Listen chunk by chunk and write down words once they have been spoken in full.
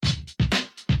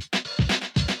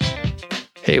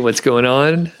Hey, what's going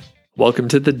on? Welcome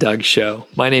to The Doug Show.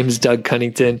 My name is Doug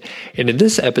Cunnington, and in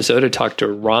this episode, I talked to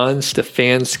Ron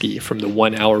Stefanski from the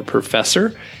 1 Hour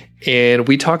Professor, and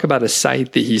we talk about a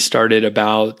site that he started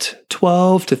about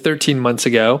 12 to 13 months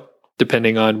ago,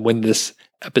 depending on when this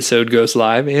episode goes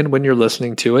live and when you're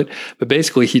listening to it. But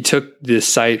basically, he took this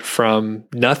site from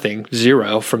nothing,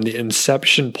 zero, from the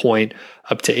inception point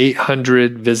up to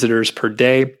 800 visitors per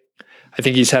day. I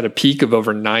think he's had a peak of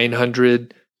over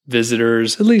 900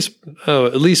 visitors, at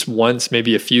least once,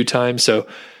 maybe a few times. So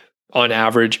on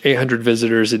average, 800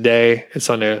 visitors a day.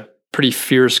 It's on a pretty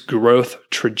fierce growth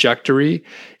trajectory.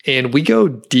 And we go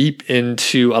deep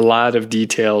into a lot of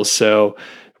details. So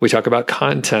we talk about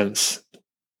contents.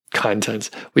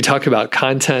 We talk about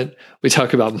content. We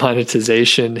talk about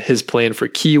monetization, his plan for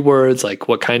keywords, like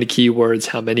what kind of keywords,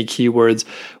 how many keywords.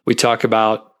 We talk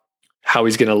about how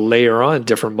he's going to layer on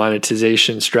different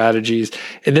monetization strategies,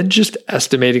 and then just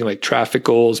estimating like traffic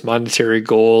goals, monetary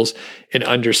goals, and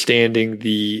understanding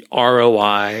the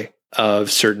ROI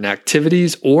of certain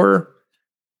activities, or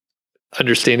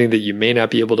understanding that you may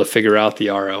not be able to figure out the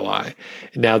ROI.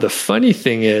 Now, the funny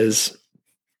thing is,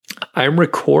 I'm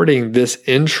recording this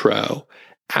intro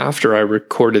after I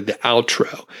recorded the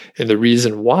outro. And the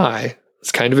reason why,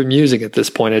 it's kind of amusing at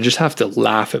this point. I just have to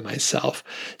laugh at myself.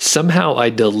 Somehow I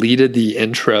deleted the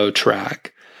intro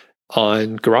track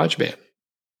on GarageBand.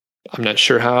 I'm not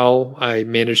sure how I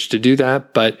managed to do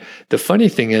that, but the funny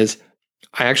thing is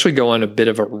I actually go on a bit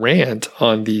of a rant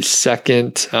on the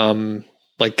second, I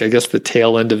guess the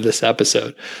tail end of this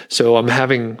episode. So I'm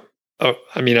having a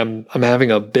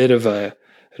bit of an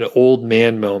old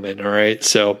man moment. All right.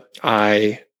 So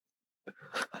I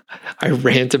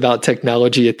rant about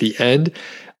technology at the end,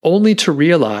 only to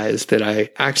realize that I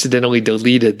accidentally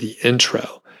deleted the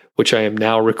intro, which I am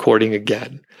now recording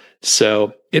again.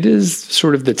 So it is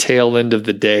sort of the tail end of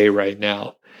the day right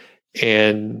now.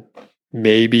 And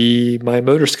maybe my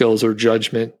motor skills or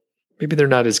judgment, maybe they're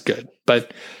not as good.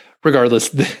 But regardless,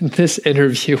 this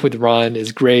interview with Ron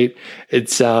is great.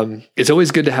 It's always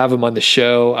good to have him on the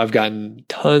show. I've gotten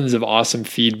tons of awesome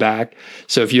feedback.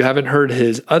 So if you haven't heard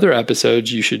his other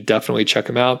episodes, you should definitely check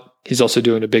him out. He's also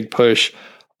doing a big push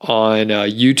on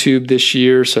YouTube this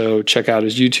year. So check out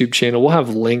his YouTube channel. We'll have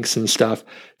links and stuff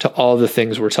to all the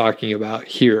things we're talking about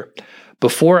here.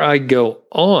 Before I go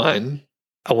on,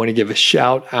 I want to give a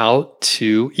shout out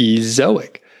to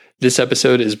Ezoic. This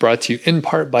episode is brought to you in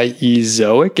part by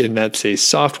Ezoic, and that's a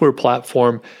software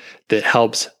platform that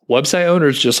helps website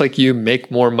owners just like you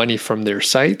make more money from their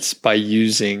sites by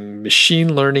using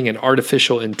machine learning and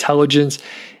artificial intelligence.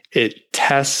 It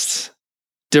tests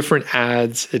different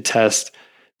ads. It tests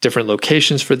different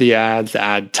locations for the ads, the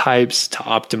ad types to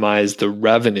optimize the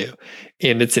revenue.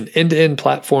 And it's an end-to-end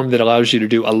platform that allows you to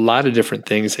do a lot of different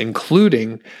things,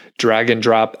 including drag and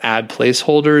drop ad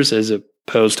placeholders as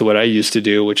opposed to what I used to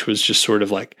do, which was just sort of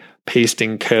like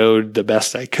pasting code the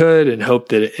best I could and hope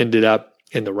that it ended up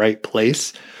in the right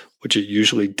place, which it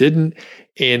usually didn't.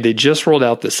 And they just rolled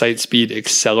out the Site Speed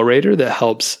Accelerator that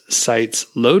helps sites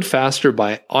load faster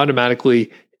by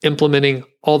automatically implementing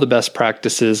all the best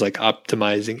practices like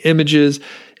optimizing images,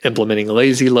 implementing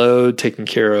lazy load, taking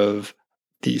care of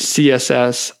the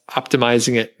CSS,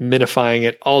 optimizing it, minifying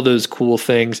it, all those cool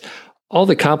things. All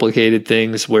the complicated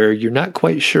things where you're not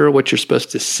quite sure what you're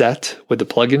supposed to set with the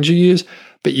plugins you use,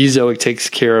 but Ezoic takes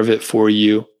care of it for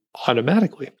you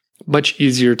automatically. Much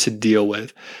easier to deal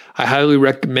with. I highly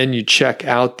recommend you check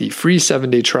out the free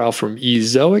 7-day trial from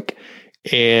Ezoic.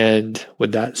 And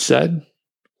with that said,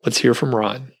 let's hear from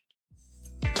Ron.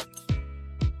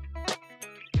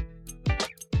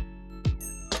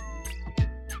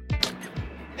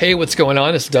 Hey, what's going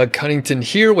on? It's Doug Cunnington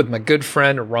here with my good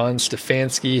friend, Ron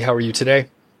Stefanski. How are you today?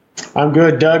 I'm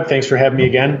good, Doug. Thanks for having me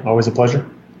again. Always a pleasure.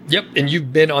 Yep. And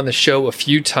you've been on the show a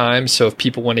few times. So if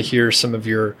people want to hear some of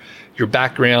your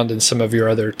background and some of your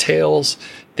other tales,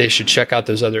 they should check out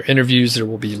those other interviews. There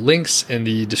will be links in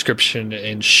the description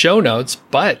and show notes.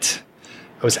 But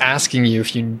I was asking you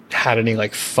if you had any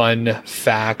like fun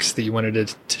facts that you wanted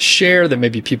to share that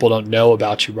maybe people don't know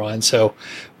about you, Ron. So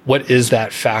what is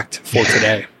that fact for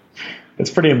today? It's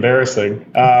pretty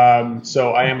embarrassing.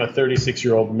 So I am a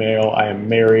 36-year-old male. I am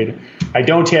married. I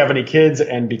don't have any kids,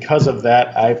 and because of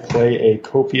that, I play a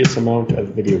copious amount of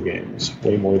video games,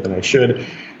 way more than I should.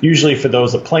 Usually for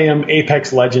those that play them,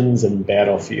 Apex Legends and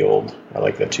Battlefield are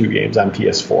like the two games on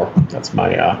PS4. That's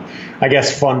my, I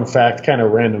guess, fun fact, kind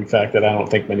of random fact that I don't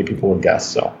think many people would guess.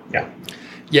 So, yeah.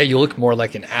 Yeah, you look more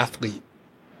like an athlete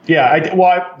Yeah,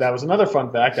 that was another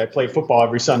fun fact. I play football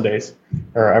every Sundays,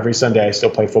 or every Sunday I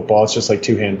still play football. It's just like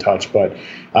two-hand touch, but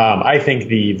I think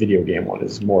the video game one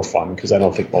is more fun because I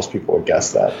don't think most people would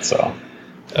guess that. So,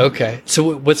 okay.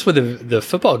 So what's with the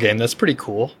football game? That's pretty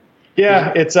cool.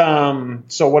 Yeah, it's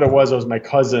so what it was my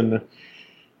cousin.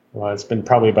 Well, it's been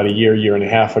probably about a year and a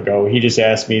half ago. He just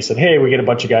asked me, he said, "Hey, we get a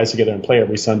bunch of guys together and play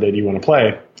every Sunday. Do you want to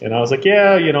play?" And I was like,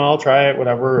 "Yeah, I'll try it,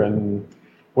 whatever." And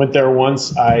went there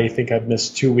once. I think I've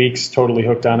missed 2 weeks, totally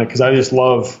hooked on it because I just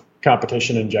love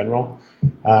competition in general.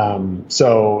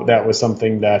 So that was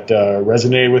something that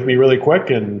resonated with me really quick.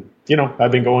 And,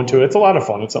 I've been going to it. It's a lot of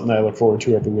fun. It's something that I look forward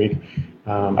to every week.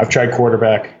 I've tried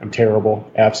quarterback. I'm terrible,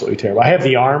 absolutely terrible. I have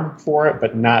the arm for it,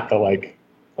 but not the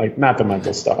not the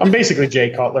mental stuff. I'm basically Jay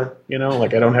Cutler, I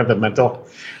don't have the mental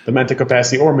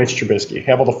capacity, or Mitch Trubisky.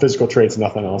 Have all the physical traits,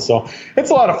 nothing else. So it's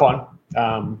a lot of fun.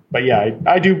 But yeah,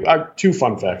 I do 2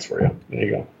 fun facts for you. There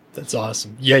you go. That's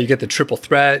awesome. Yeah, you get the triple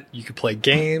threat. You could play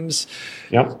games.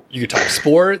 Yep. You could talk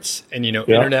sports and,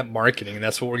 internet marketing. And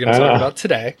that's what we're going to talk about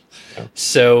today. Yep.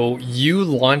 So you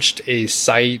launched a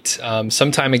site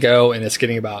some time ago, and it's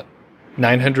getting about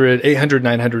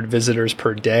 900 visitors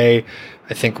per day.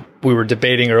 I think we were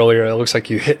debating earlier. It looks like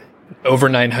you hit over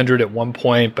 900 at one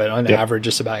point, but on average,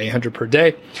 just about 800 per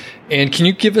day. And can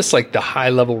you give us the high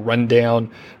level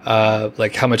rundown,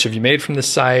 how much have you made from the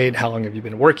site? How long have you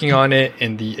been working on it,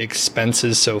 and the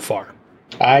expenses so far?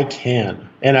 I can.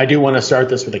 And I do want to start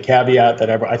this with a caveat that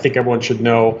I think everyone should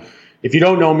know. If you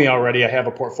don't know me already, I have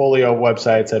a portfolio of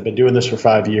websites. I've been doing this for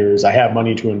 5 years. I have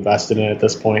money to invest in it at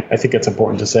this point. I think it's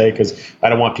important to say because I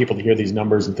don't want people to hear these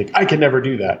numbers and think, I can never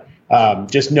do that.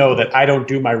 Just know that I don't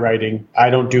do my writing.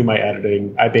 I don't do my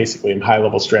editing. I basically am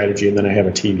high-level strategy, and then I have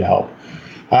a team to help.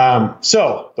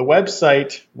 So the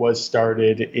website was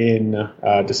started in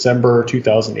December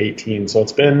 2018. So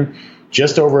it's been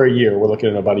just over a year. We're looking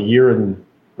at about a year and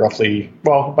about a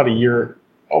year,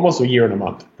 almost a year and a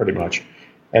month, pretty much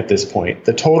at this point.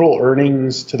 The total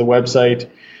earnings to the website,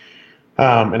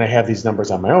 and I have these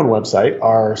numbers on my own website,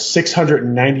 are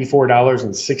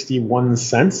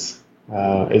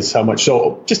 $694.61 is how much.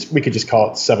 So we could just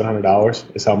call it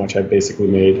 $700 is how much I've basically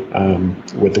made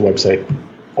with the website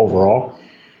overall.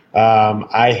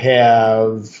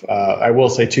 I will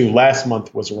say too, last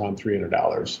month was around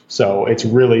 $300. So it's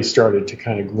really started to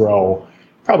kind of grow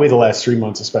probably the last 3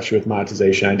 months, especially with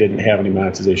monetization. I didn't have any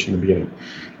monetization in the beginning.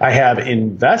 I have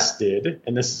invested,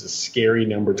 and this is a scary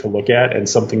number to look at and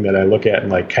something that I look at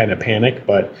and kind of panic,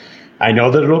 but I know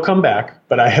that it'll come back,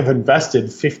 but I have invested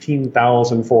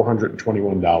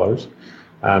 $15,421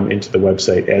 into the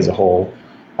website as a whole.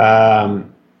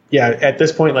 At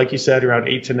this point, like you said, around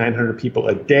 800 to 900 people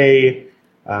a day.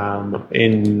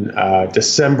 In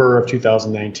December of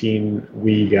 2019,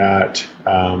 we got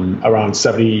around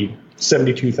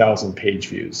 72,000 page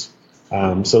views.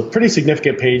 So pretty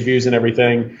significant page views and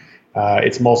everything.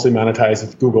 It's mostly monetized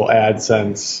with Google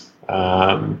AdSense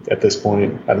at this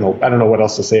point. I don't know what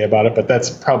else to say about it, but that's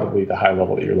probably the high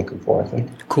level that you're looking for, I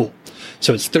think. Cool.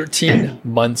 So it's 13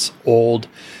 months old.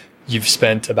 You've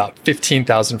spent about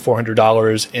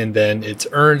 $15,400, and then it's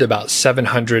earned about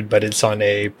 $700, but it's on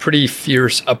a pretty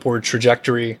fierce upward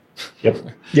trajectory. Yep.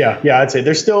 Yeah. I'd say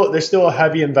there's still a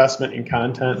heavy investment in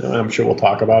content, and I'm sure we'll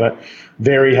talk about it.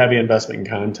 Very heavy investment in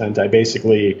content. I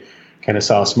basically kind of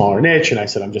saw a smaller niche, and I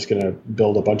said I'm just going to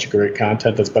build a bunch of great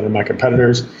content that's better than my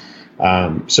competitors.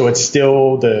 So it's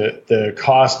still the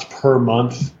cost per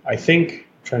month.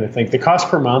 The cost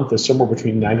per month is somewhere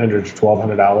between $900 to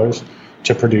 $1,200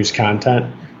 to produce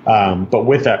content. But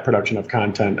with that production of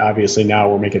content, obviously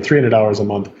now we're making $300 a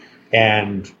month,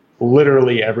 and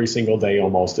literally every single day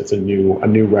almost it's a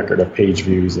new record of page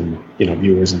views and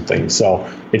viewers and things. So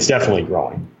it's definitely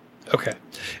growing. Okay.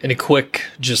 And a quick,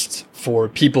 just for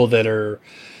people that are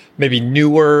maybe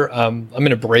newer, I'm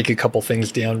going to break a couple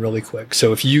things down really quick.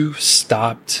 So if you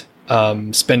stopped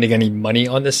spending any money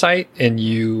on the site and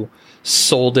you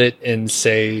sold it in,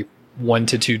 say, 1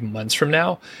 to 2 months from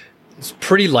now, it's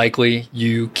pretty likely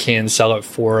you can sell it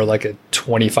for like a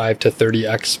 25 to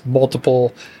 30x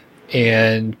multiple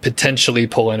and potentially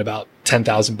pull in about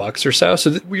 $10,000 or so.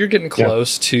 So you're getting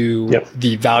close to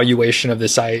the valuation of the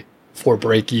site for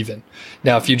break even.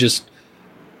 Now, if you just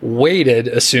waited,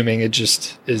 assuming it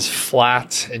just is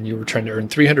flat and you were trying to earn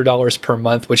 $300 per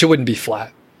month, which it wouldn't be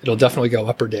flat, it'll definitely go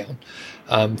up or down.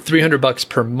 $300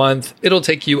 per month, it'll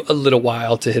take you a little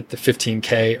while to hit the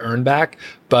 15K earn back,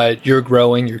 but you're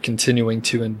growing, you're continuing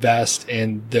to invest,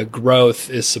 and the growth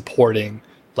is supporting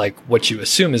like what you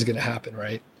assume is going to happen,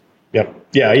 right? Yep.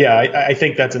 Yeah. I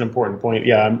think that's an important point.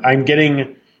 Yeah. I'm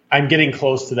getting I'm getting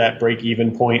close to that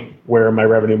break-even point where my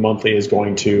revenue monthly is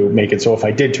going to make it so if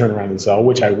I did turn around and sell,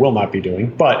 which I will not be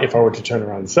doing, but if I were to turn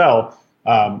around and sell,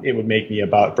 it would make me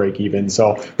about break-even.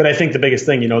 So, but I think the biggest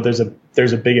thing, there's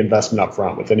a big investment up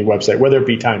front with any website, whether it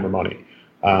be time or money.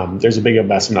 There's a big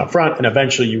investment up front, and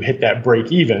eventually you hit that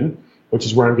break-even, which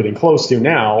is where I'm getting close to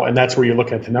now, and that's where you're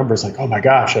looking at the numbers like, oh my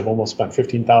gosh, I've almost spent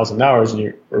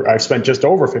 $15,000, or I've spent just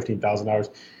over $15,000,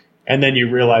 and then you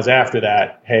realize after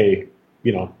that, hey,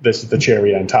 this is the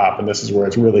cherry on top, and this is where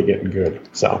it's really getting good.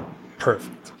 So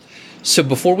perfect. So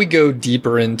before we go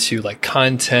deeper into like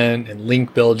content and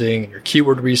link building and your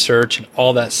keyword research and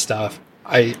all that stuff,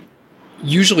 I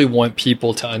usually want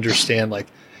people to understand like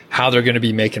how they're going to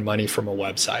be making money from a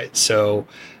website. So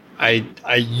I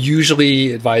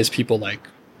usually advise people like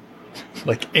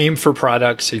aim for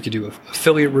products. So you could do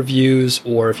affiliate reviews,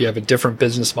 or if you have a different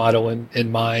business model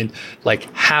in mind, like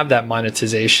have that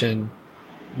monetization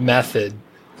method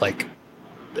like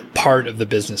part of the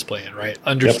business plan, right?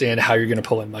 Understand how you're going to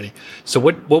pull in money. So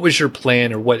what was your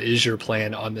plan, or what is your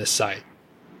plan on this site?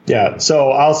 Yeah.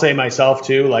 So I'll say myself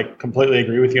too, like completely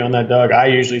agree with you on that, Doug. I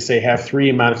usually say have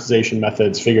 3 monetization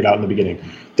methods figured out in the beginning.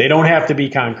 They don't have to be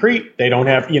concrete. They don't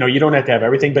have, you don't have to have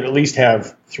everything, but at least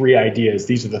have 3 ideas.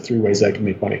 These are the 3 ways I can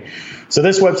make money. So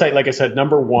this website, like I said,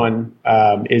 number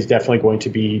 1 is definitely going to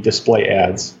be display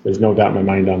ads. There's no doubt in my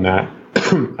mind on that.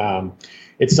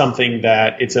 It's something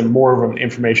that it's a more of an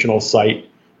informational site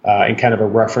and kind of a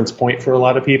reference point for a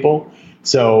lot of people.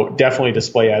 So definitely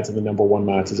display ads are the number 1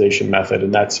 monetization method,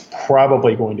 and that's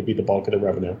probably going to be the bulk of the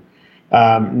revenue.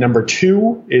 Number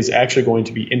 2 is actually going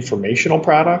to be informational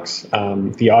products.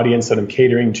 The audience that I'm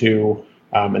catering to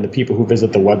and the people who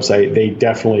visit the website, they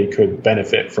definitely could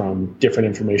benefit from different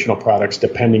informational products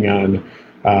depending on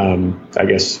I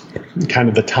guess, kind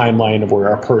of the timeline of where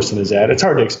our person is at. It's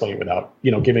hard to explain without,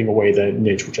 giving away the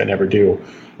niche, which I never do.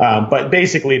 But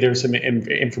basically, there's some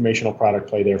informational product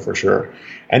play there for sure.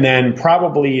 And then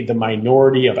probably the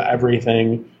minority of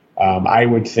everything, I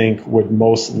would think would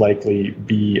most likely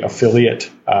be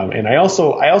affiliate. And I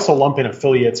also lump in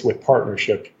affiliates with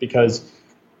partnership, because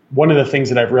one of the things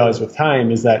that I've realized with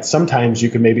time is that sometimes you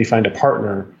can maybe find a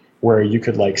partner where you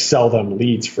could like sell them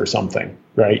leads for something,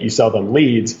 right? You sell them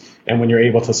leads, and when you're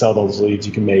able to sell those leads,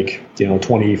 you can make, $20,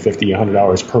 $50,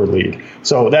 $100 per lead.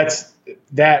 So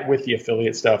that with the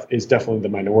affiliate stuff is definitely the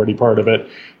minority part of it.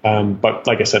 But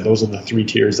like I said, those are the 3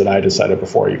 tiers that I decided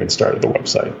before I even started the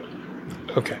website.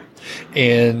 Okay.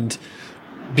 And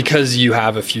because you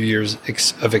have a few years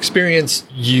of experience,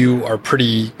 you are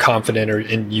pretty confident,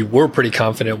 and you were pretty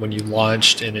confident when you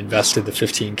launched and invested the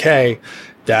 $15K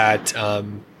that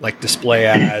like display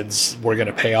ads were going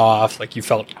to pay off. Like you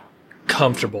felt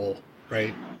comfortable,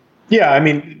 right? Yeah. I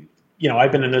mean,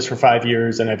 I've been in this for 5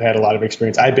 years and I've had a lot of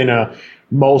experience. I've been a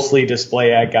mostly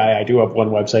display ad guy. I do have one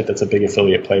website that's a big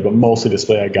affiliate play, but mostly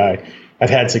display ad guy.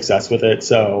 I've had success with it.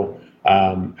 So,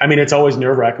 it's always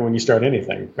nerve-wracking when you start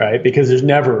anything, right? Because there's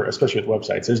never, especially with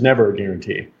websites, there's never a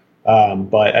guarantee.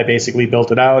 But I basically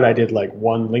built it out. I did like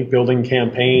one link building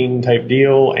campaign type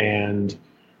deal, and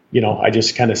I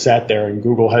just kind of sat there, and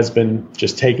Google has been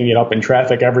just taking it up in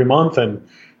traffic every month, and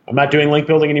I'm not doing link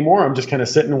building anymore. I'm just kind of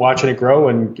sitting and watching it grow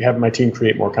and having my team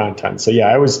create more content. So yeah,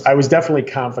 I was definitely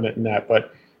confident in that.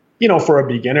 But, for a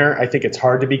beginner, I think it's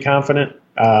hard to be confident,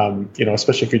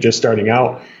 especially if you're just starting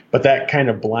out. But that kind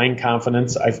of blind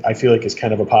confidence, I feel like is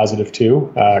kind of a positive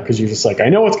too, because you're just like, I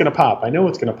know it's going to pop. And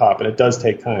it does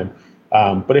take time.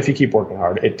 But if you keep working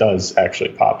hard, it does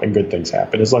actually pop and good things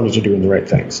happen as long as you're doing the right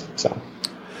things.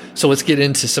 So let's get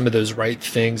into some of those right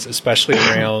things, especially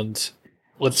around,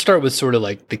 let's start with sort of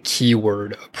like the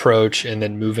keyword approach and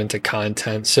then move into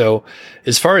content. So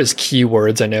as far as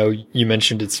keywords, I know you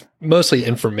mentioned it's mostly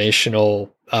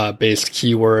informational based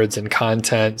keywords and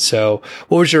content. So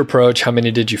what was your approach? How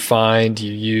many did you find? Do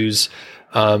you use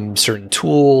certain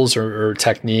tools or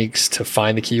techniques to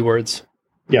find the keywords?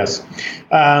 Yes.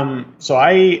 So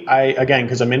I again,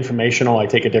 because I'm informational, I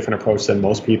take a different approach than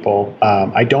most people.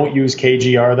 I don't use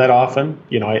KGR that often.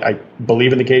 I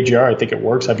believe in the KGR. I think it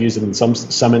works. I've used it in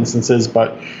some instances,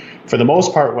 but for the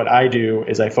most part, what I do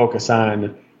is I focus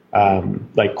on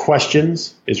like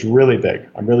questions is really big.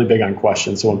 I'm really big on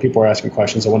questions. So when people are asking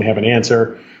questions, I want to have an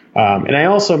answer. And I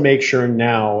also make sure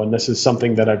now, and this is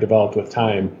something that I've developed with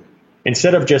time,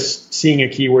 instead of just seeing a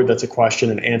keyword that's a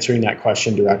question and answering that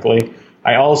question directly,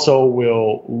 I also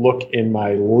will look in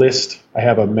my list. I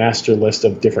have a master list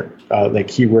of different like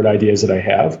keyword ideas that I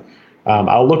have.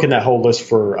 I'll look in that whole list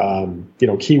for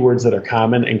keywords that are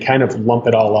common and kind of lump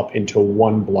it all up into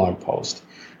one blog post.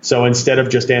 So instead of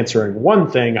just answering one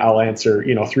thing, I'll answer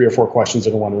 3 or 4 questions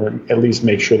in one, or at least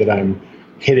make sure that I'm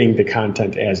hitting the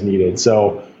content as needed.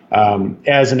 So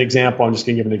as an example, I'm just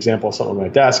going to give an example of something on my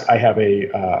desk. I have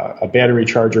a battery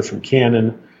charger from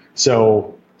Canon.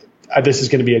 So this is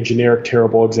going to be a generic,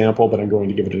 terrible example, but I'm going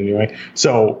to give it anyway.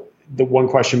 So the one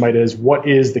question might is, what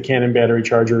is the Canon battery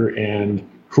charger and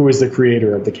who is the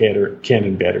creator of the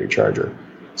Canon battery charger?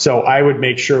 So I would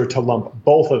make sure to lump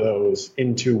both of those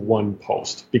into one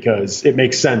post because it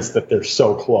makes sense that they're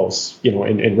so close,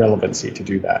 in relevancy to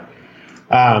do that.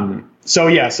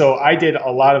 So I did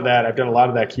a lot of that. I've done a lot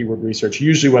of that keyword research.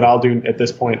 Usually what I'll do at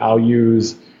this point,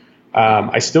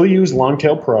 I still use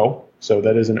Longtail Pro. So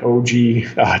that is an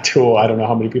OG tool. I don't know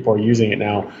how many people are using it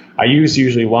now. I use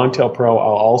usually Longtail Pro.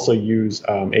 I'll also use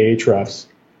Ahrefs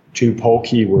to pull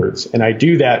keywords. And I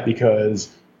do that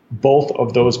because both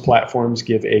of those platforms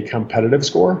give a competitive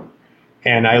score.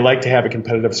 And I like to have a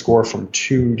competitive score from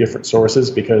two different sources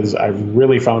because I've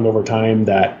really found over time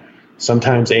that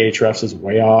sometimes Ahrefs is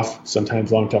way off.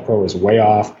 Sometimes Longtail Pro is way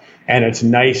off. And it's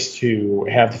nice to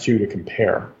have the two to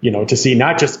compare, to see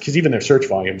not just because even their search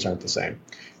volumes aren't the same,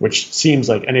 which seems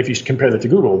like, and if you compare that to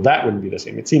Google, that wouldn't be the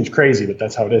same. It seems crazy, but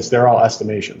that's how it is. They're all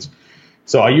estimations.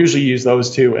 So I usually use those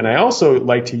two. And I also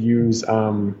like to use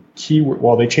keyword.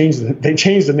 Well, they changed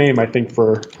the name, I think,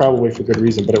 probably for good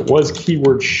reason, but it was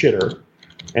Keyword Shitter.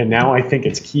 And now I think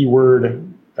it's Keyword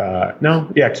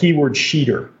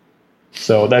Sheeter.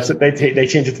 So that's it. They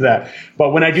changed it to that.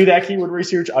 But when I do that keyword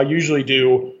research, I'll usually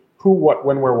do who, what,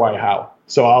 when, where, why, how.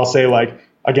 So I'll say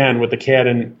again, with the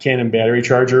Canon battery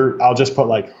charger, I'll just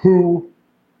put who,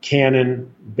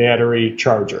 Canon battery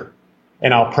charger.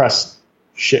 And I'll press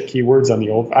shit keywords on the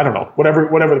old, I don't know,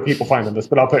 whatever the people find on this,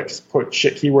 but I'll put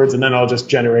shit keywords and then I'll just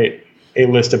generate a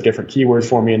list of different keywords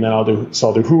for me. And then I'll do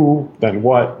who, then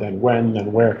what, then when,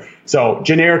 then where. So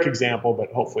generic example,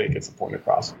 but hopefully it gets the point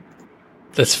across.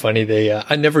 That's funny.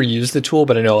 I never used the tool,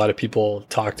 but I know a lot of people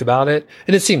talked about it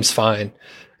and it seems fine.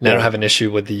 And I don't have an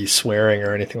issue with the swearing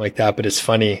or anything like that, but it's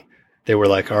funny. They were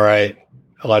like, all right,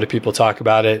 a lot of people talk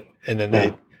about it. And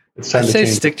then I say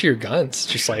stick to your guns.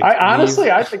 Just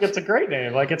I think it's a great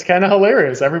name. It's kind of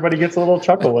hilarious. Everybody gets a little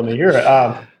chuckle when they hear it.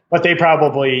 But they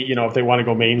probably, if they want to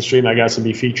go mainstream, I guess, and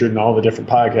be featured in all the different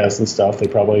podcasts and stuff, they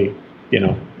probably,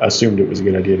 assumed it was a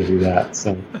good idea to do that.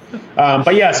 So,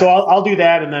 but yeah, so I'll do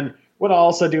that. And then what I'll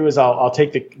also do is I'll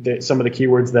take some of the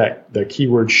keywords that the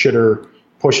keyword shitter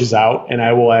pushes out, and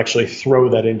I will actually throw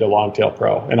that into Longtail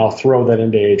Pro, and I'll throw that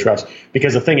into Ahrefs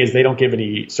because the thing is they don't give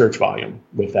any search volume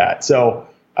with that. So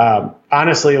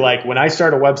honestly, when I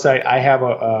start a website, I have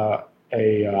a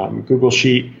Google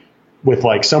Sheet with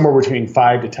somewhere between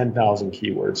 5,000 to 10,000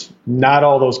 keywords. Not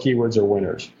all those keywords are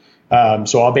winners.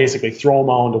 So I'll basically throw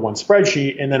them all into one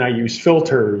spreadsheet, and then I use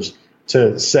filters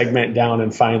to segment down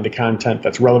and find the content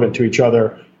that's relevant to each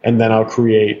other. And then I'll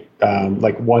create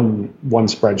one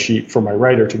spreadsheet for my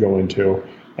writer to go into.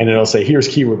 And it'll say, here's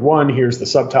keyword one, here's the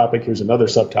subtopic, here's another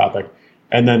subtopic.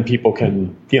 And then people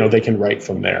can, they can write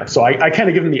from there. So I kind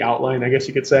of give them the outline, I guess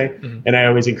you could say. Mm-hmm. And I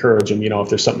always encourage them, if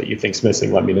there's something that you think's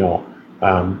missing, let me know.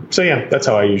 So yeah, that's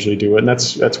how I usually do it. And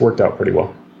that's worked out pretty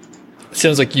well. It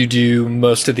sounds like you do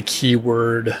most of the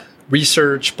keyword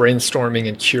research, brainstorming,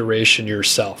 and curation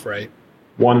yourself, right?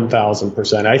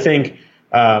 1,000%. I think,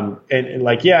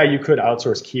 you could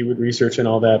outsource keyword research and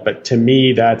all that, but to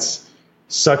me, that's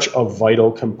such a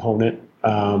vital component,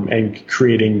 and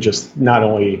creating just not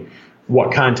only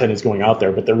what content is going out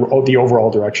there, but the overall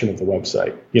direction of the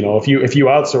website. If you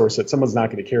outsource it, someone's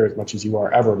not going to care as much as you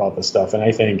are ever about this stuff. And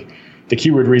I think the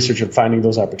keyword research and finding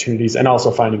those opportunities and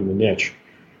also finding the niche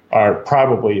are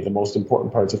probably the most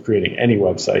important parts of creating any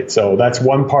website. So that's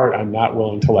one part I'm not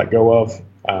willing to let go of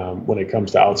when it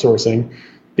comes to outsourcing,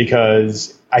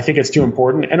 because I think it's too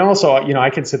important. And also, I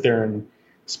can sit there and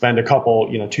spend a couple,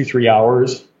 2-3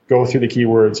 hours, go through the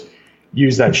keywords,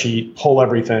 use that sheet, pull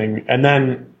everything. And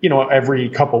then, every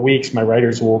couple weeks, my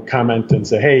writers will comment and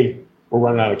say, hey, we're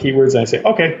running out of keywords. And I say,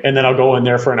 okay. And then I'll go in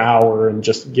there for an hour and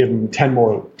just give them 10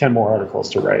 more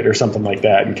articles to write or something like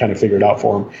that and kind of figure it out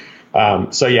for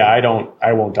them. So yeah,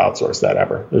 I won't outsource that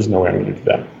ever. There's no way I'm going to do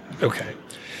that. Okay.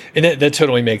 And that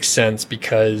totally makes sense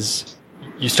because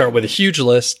you start with a huge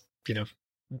list,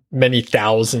 many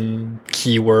thousand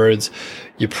keywords,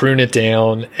 you prune it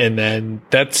down, and then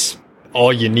that's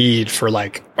all you need for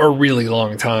a really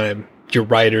long time. Your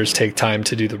writers take time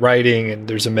to do the writing, and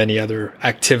there's many other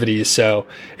activities. So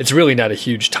it's really not a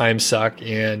huge time suck.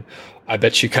 And I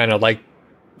bet you kind of like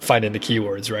finding the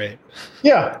keywords, right?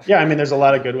 Yeah. I mean, there's a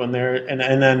lot of good one there.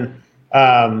 And then,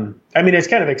 it's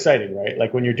kind of exciting,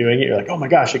 right? When you're doing it, you're like, oh my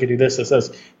gosh, I could do this.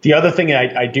 The other thing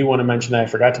I do want to mention that I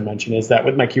forgot to mention is that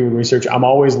with my keyword research, I'm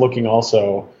always looking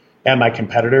also at my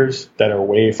competitors that are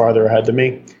way farther ahead than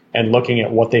me. and looking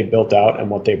at what they've built out and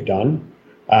what they've done.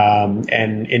 And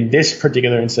in this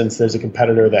particular instance, there's a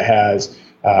competitor that has,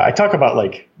 I talk about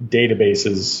like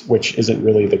databases, which isn't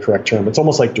really the correct term. It's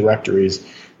almost like directories,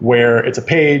 where it's a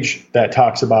page that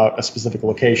talks about a specific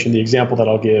location. The example that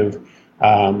I'll give,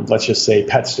 let's just say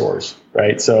pet stores,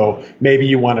 right? So maybe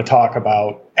you want to talk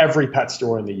about every pet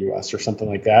store in the US or something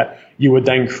like that. You would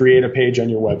then create a page on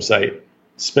your website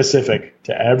specific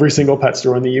to every single pet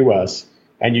store in the US,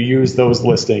 and you use those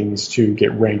listings to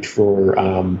get ranked for,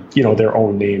 their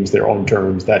own names, their own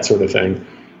terms, that sort of thing.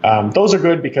 Those are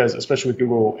good because, especially with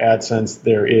Google AdSense,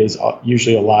 there is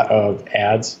usually a lot of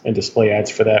ads and display ads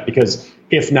for that, because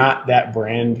if not that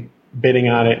brand bidding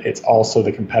on it, it's also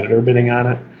the competitor bidding on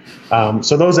it.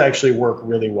 So those actually work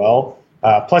really well.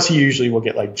 Plus, you usually will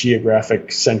get like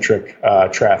geographic centric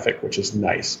traffic, which is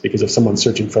nice, because if someone's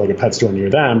searching for like a pet store near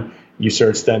them, you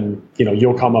search, then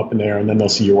you'll come up in there, and then they'll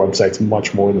see your websites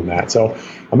much more than that. So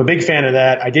I'm a big fan of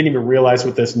that. I didn't even realize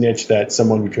with this niche that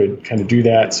someone could kind of do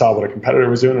that. Saw what a competitor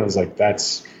was doing, and I was like,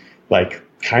 that's like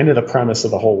kind of the premise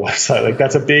of the whole website. Like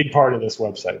that's a big part of this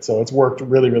website. So it's worked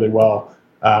really, really well.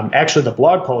 Actually, the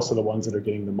blog posts are the ones that are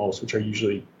getting the most, which are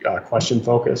usually question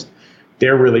focused.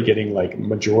 They're really getting like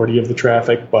majority of the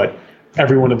traffic, but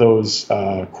every one of those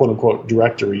quote unquote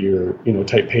directory or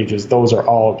type pages, those are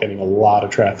all getting a lot of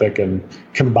traffic, and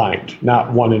combined,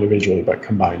 not one individually, but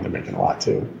combined, they're making a lot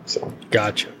too. So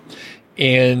gotcha.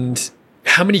 And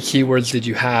how many keywords did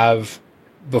you have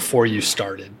before you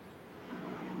started?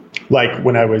 Like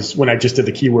when I just did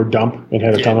the keyword dump and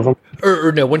had a ton of them?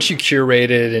 Or no, once you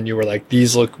curated and you were like,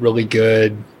 these look really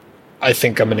good, I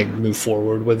think I'm going to move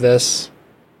forward with this.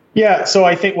 Yeah. So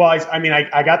I think,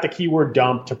 I got the keyword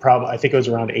dump to probably, I think it was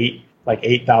around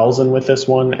 8,000 with this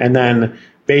one. And then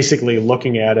basically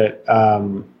looking at it,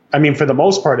 for the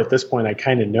most part at this point, I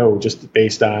kind of know just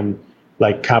based on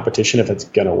like competition, if it's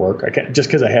going to work, just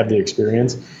because I have the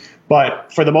experience.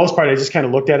 But for the most part, I just kind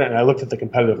of looked at it, and I looked at the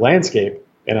competitive landscape,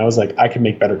 and I was like, I can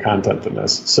make better content than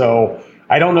this. So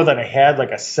I don't know that I had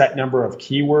like a set number of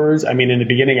keywords. In the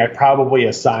beginning, I probably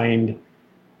assigned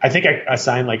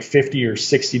like 50 or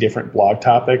 60 different blog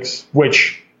topics,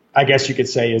 which I guess you could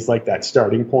say is like that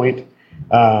starting point.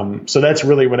 So that's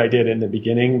really what I did in the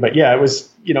beginning. But yeah, it was,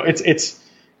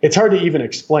 it's hard to even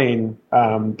explain.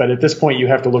 But at this point, you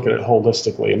have to look at it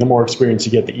holistically, and the more experience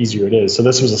you get, the easier it is. So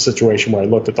this was a situation where I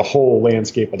looked at the whole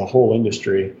landscape of the whole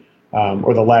industry,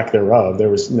 or the lack thereof. There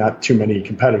was not too many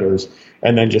competitors,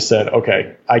 and then just said,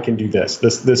 okay, I can do this.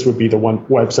 This would be the one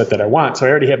website that I want. So I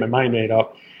already had my mind made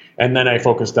up. And then I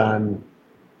focused on,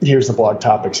 here's the blog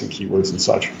topics and keywords and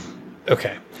such.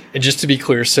 Okay. And just to be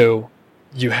clear, so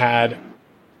you had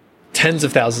tens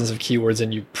of thousands of keywords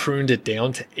and you pruned it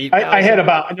down to 8,000? I had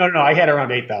I had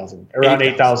around 8,000. Around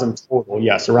 8,000 total.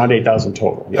 Yes, around 8,000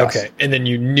 total. Yes. Okay. And then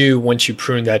you knew once you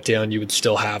pruned that down, you would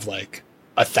still have like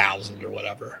 1,000 or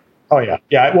whatever. Oh, yeah.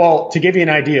 Yeah. Well, to give you an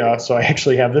idea, so I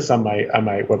actually have this on my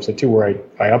website too, where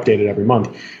I update it every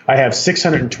month. I have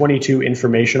 622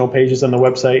 informational pages on the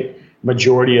website.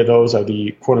 Majority of those are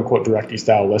the quote unquote directory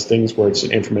style listings, where it's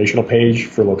an informational page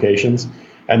for locations.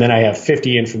 And then I have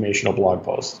 50 informational blog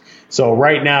posts. So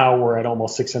right now we're at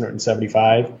almost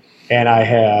 675, and I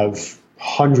have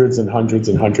hundreds and hundreds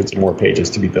and hundreds of more pages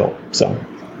to be built. So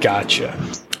gotcha.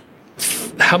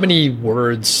 How many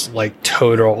words like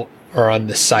total are on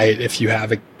the site, if you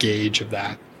have a gauge of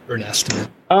that or an estimate?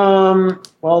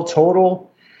 Well,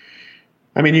 total,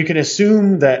 you can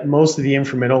assume that most of the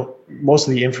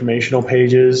informational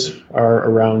pages are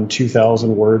around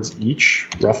 2,000 words each,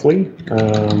 roughly.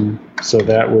 So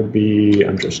that would be,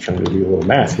 I'm just trying to do a little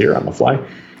math here on the fly.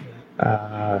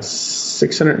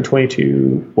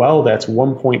 622, well, that's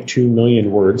 1.2 million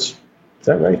words. Is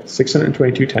that right?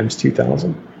 622 times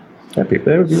 2,000? That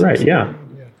would be right, yeah.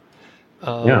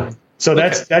 Yeah. So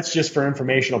that's just for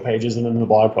informational pages, and then the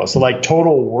blog post. So like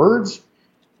total words,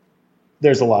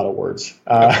 there's a lot of words.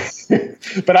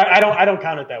 But I don't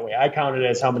count it that way. I count it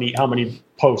as how many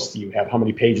posts do you have, how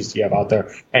many pages do you have out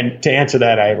there. And to answer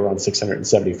that, I have around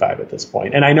 675 at this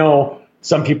point. And I know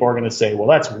some people are going to say, well,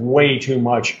 that's way too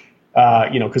much,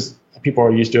 because people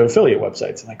are used to affiliate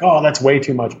websites. Like, oh, that's way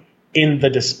too much. In the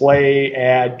display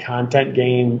ad content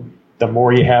game, the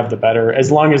more you have, the better,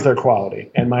 as long as they're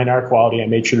quality. And mine are quality. I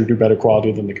made sure to do better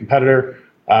quality than the competitor.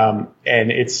 And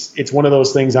it's one of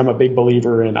those things I'm a big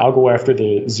believer in. I'll go after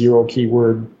the zero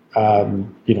keyword,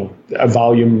 a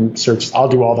volume search. I'll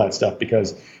do all that stuff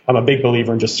because I'm a big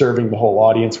believer in just serving the whole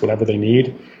audience whatever they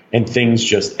need, and things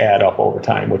just add up over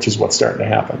time, which is what's starting to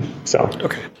happen. So,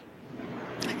 okay.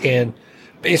 And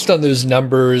based on those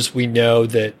numbers, we know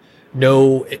that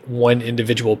no one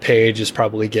individual page is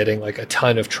probably getting like a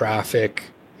ton of traffic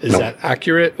Is that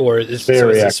accurate, or is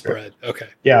very a accurate spread? Okay.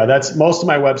 Yeah, that's most of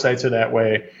my websites are that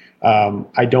way.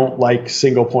 I don't like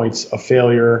single points of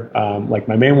failure. Like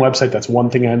my main website, that's one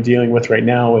thing I'm dealing with right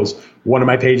now is one of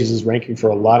my pages is ranking for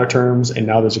a lot of terms, and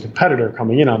now there's a competitor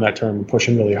coming in on that term and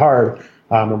pushing really hard,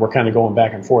 and we're kind of going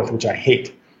back and forth, which I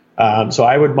hate. So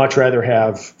I would much rather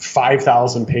have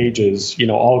 5,000 pages,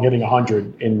 all getting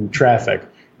 100 in traffic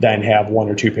than have one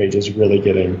or two pages really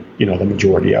getting, the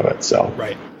majority of it. So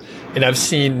right. And I've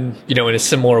seen, in a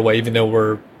similar way, even though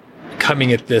we're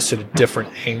coming at this at a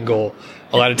different angle,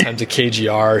 a lot of times a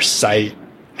KGR site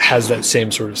has that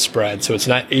same sort of spread. So it's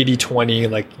not 80-20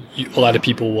 like a lot of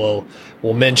people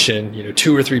will mention,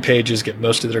 2 or 3 pages get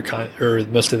most of their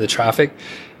most of the traffic.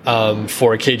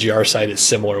 For a KGR site, it's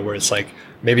similar where it's like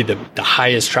maybe the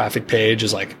highest traffic page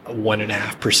is like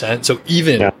 1.5%. So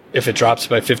even if it drops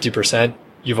by 50%,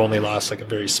 you've only lost like a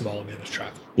very small amount of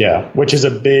traffic. Yeah, which is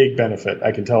a big benefit.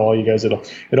 I can tell all you guys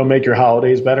it'll make your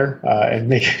holidays better and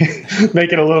make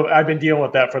it a little. I've been dealing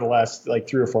with that for the last like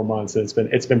 3 or 4 months.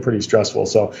 And it's been pretty stressful.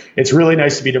 So it's really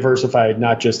nice to be diversified,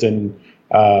 not just in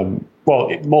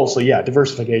mostly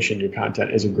diversification. Your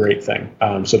content is a great thing.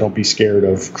 So don't be scared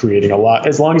of creating a lot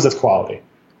as long as it's quality.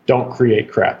 Don't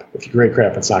create crap. If you create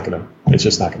crap, it's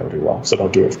just not gonna do well. So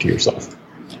don't do it to yourself.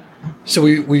 So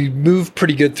we move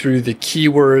pretty good through the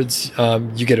keywords.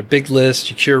 You get a big list,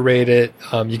 you curate it,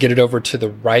 you get it over to the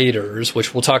writers,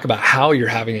 which we'll talk about how you're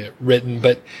having it written.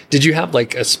 But did you have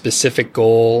like a specific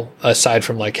goal aside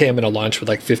from like, hey, I'm going to launch with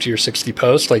like 50 or 60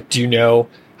 posts? Like, do you know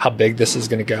how big this is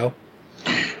going to go?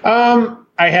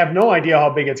 I have no idea how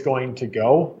big it's going to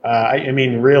go. I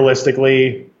mean,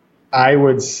 realistically, I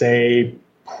would say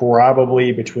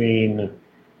probably between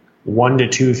 1,000 to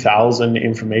 2,000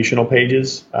 informational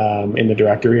pages in the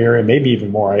directory area, maybe even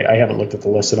more. I haven't looked at the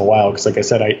list in a while because, like I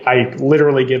said, I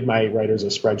literally give my writers a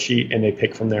spreadsheet and they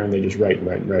pick from there and they just write and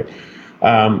write and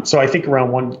write. So I think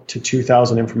around 1,000 to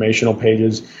 2,000 informational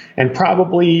pages and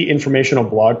probably informational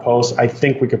blog posts. I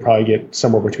think we could probably get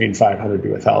somewhere between 500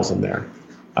 to 1,000 there.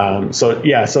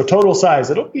 So total size,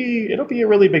 it'll be a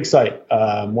really big site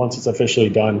once it's officially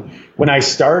done. When I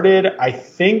started,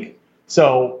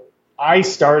 I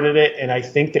started it, and I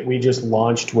think that we just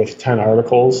launched with 10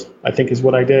 articles, I think is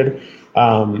what I did,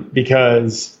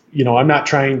 because, I'm not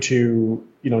trying to,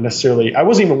 necessarily, I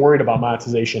wasn't even worried about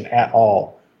monetization at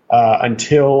all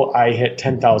until I hit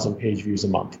 10,000 page views a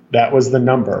month. That was the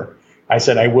number. I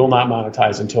said, I will not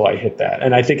monetize until I hit that.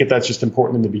 And I think that's just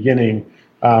important in the beginning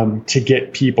to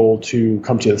get people to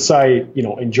come to the site,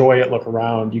 enjoy it, look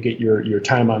around, you get your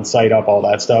time on site up, all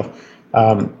that stuff.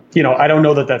 I don't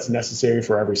know that that's necessary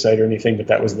for every site or anything, but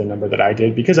that was the number that I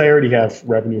did because I already have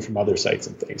revenue from other sites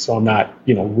and things. So I'm not,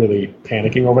 really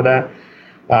panicking over that.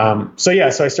 So I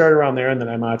started around there and then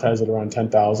I monetized it around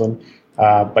 10,000.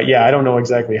 But I don't know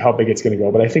exactly how big it's going to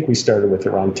go, but I think we started with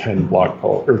around 10 blog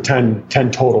posts or 10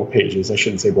 total pages. I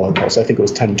shouldn't say blog posts. I think it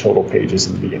was 10 total pages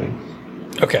in the beginning.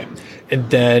 Okay. And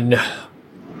then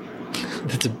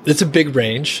it's a big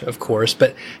range, of course,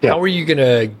 but how are you going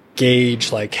to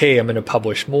gauge like, hey, I'm going to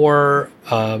publish more?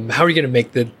 How are you going to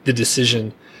make the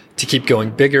decision to keep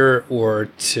going bigger or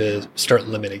to start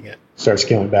limiting it? Start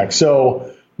scaling back.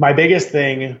 So my biggest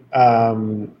thing,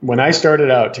 when I started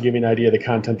out, to give you an idea of the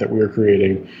content that we were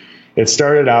creating, it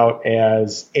started out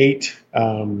as 8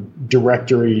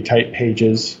 directory type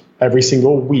pages every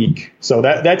single week. So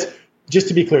that's, just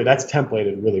to be clear, that's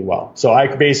templated really well. So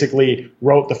I basically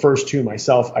wrote the first 2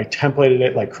 myself. I templated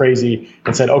it like crazy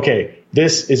and said, okay,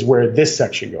 this is where this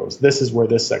section goes. This is where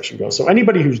this section goes. So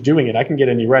anybody who's doing it, I can get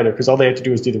any writer because all they have to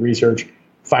do is do the research,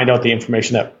 find out the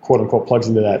information that quote unquote plugs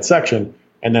into that section,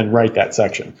 and then write that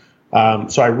section.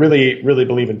 So I really, really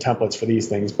believe in templates for these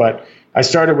things. But I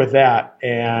started with that.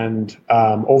 And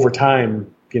over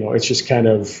time, it's just kind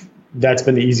of, that's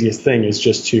been the easiest thing is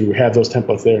just to have those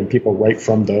templates there and people write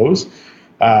from those.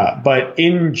 But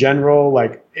in general,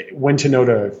 like when to know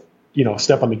to,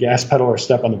 step on the gas pedal or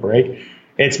step on the brake,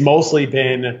 it's mostly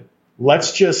been,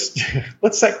 let's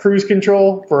set cruise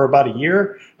control for about a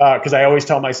year. Cause I always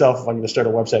tell myself if I'm going to start a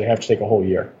website, I have to take a whole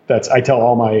year. I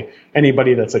tell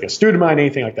anybody that's like a student of mine,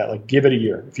 anything like that, like give it a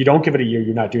year. If you don't give it a year,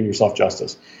 you're not doing yourself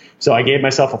justice. So I gave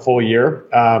myself a full year,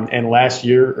 and last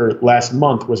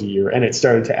month was a year, and it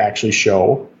started to actually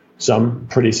show some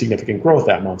pretty significant growth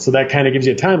that month. So that kind of gives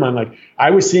you a timeline. Like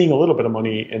I was seeing a little bit of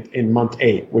money in month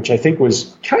 8, which I think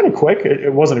was kind of quick.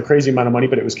 It wasn't a crazy amount of money,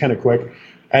 but it was kind of quick.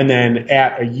 And then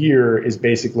at a year is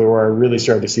basically where I really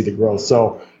started to see the growth.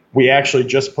 So we actually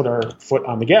just put our foot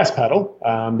on the gas pedal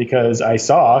because I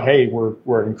saw, hey,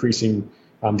 we're increasing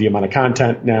the amount of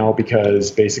content now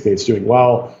because basically it's doing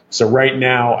well. So right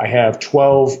now I have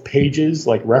 12 pages,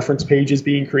 like reference pages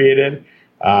being created.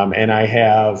 And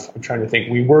I'm trying to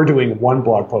think, we were doing 1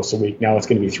 blog post a week. Now it's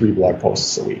going to be 3 blog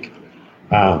posts a week.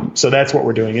 So that's what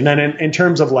we're doing. And then in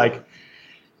terms of like,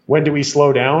 when do we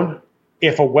slow down?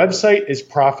 If a website is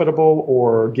profitable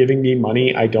or giving me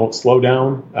money, I don't slow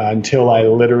down until I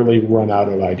literally run out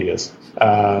of ideas.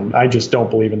 I just don't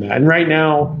believe in that. And right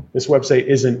now, this website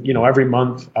isn't, every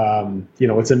month,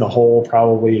 it's in the hole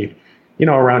probably,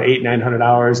 around 800-900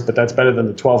 hours, but that's better than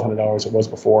the 1,200 hours it was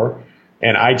before.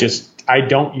 And I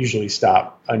don't usually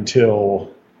stop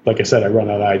until, like I said, I run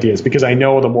out of ideas, because I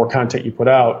know the more content you put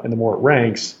out and the more it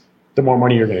ranks, the more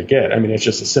money you're going to get. I mean, it's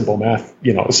just a simple math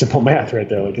right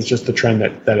there. Like, it's just the trend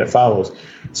that it follows.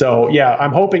 So yeah,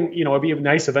 I'm hoping, it'd be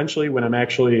nice eventually when I'm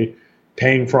actually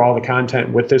paying for all the content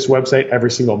with this website every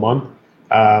single month.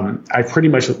 I've pretty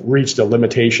much reached a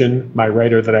limitation. My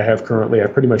writer that I have currently,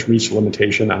 I've pretty much reached a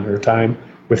limitation on her time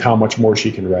with how much more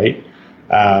she can write.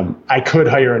 I could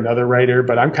hire another writer,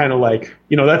 but I'm kind of like,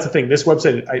 that's the thing. This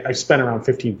website, I spent around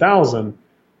 $15,000,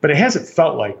 but it hasn't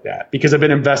felt like that because I've been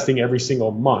investing every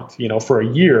single month. For a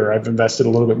year, I've invested a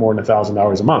little bit more than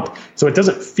 $1,000 a month. So it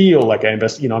doesn't feel like I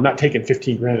invest, I'm not taking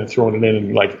 15 grand and throwing it in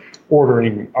and like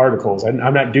ordering articles. I'm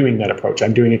not doing that approach.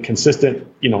 I'm doing it consistent,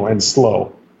 and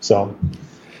slow. So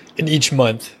in each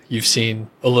month, you've seen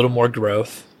a little more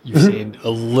growth. You've seen a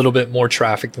little bit more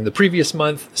traffic than the previous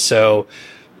month. So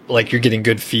like you're getting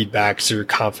good feedback, so you're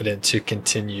confident to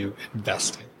continue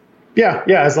investing. Yeah.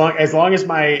 As long as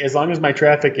my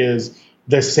traffic is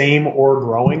the same or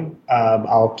growing,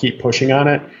 I'll keep pushing on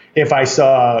it. If I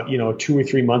saw 2 or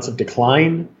 3 months of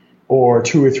decline, or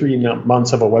 2 or 3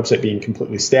 months of a website being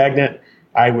completely stagnant,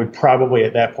 I would probably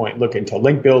at that point look into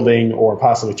link building or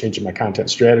possibly changing my content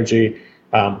strategy.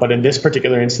 But in this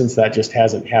particular instance, that just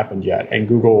hasn't happened yet. And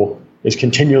Google is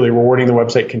continually rewarding the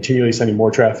website, continually sending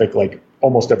more traffic, like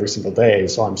almost every single day.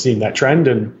 So I'm seeing that trend,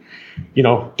 and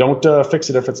don't fix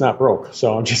it if it's not broke.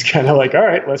 So I'm just kind of like, all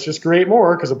right, let's just create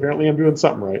more, because apparently I'm doing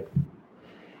something right.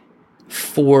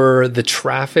 For the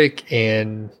traffic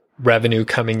and revenue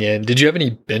coming in, did you have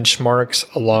any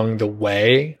benchmarks along the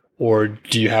way, or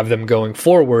do you have them going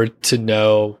forward to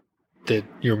know that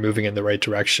you're moving in the right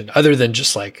direction, other than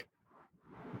just like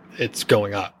it's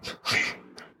going up?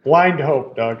 Blind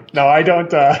hope, Doug. No, I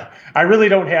don't. I really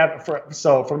don't have.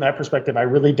 So from that perspective, I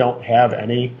really don't have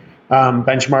any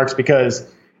benchmarks,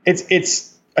 because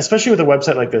it's especially with a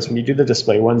website like this, when you do the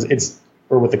display ones,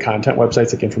 or with the content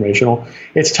websites like informational,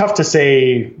 it's tough to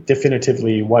say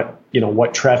definitively what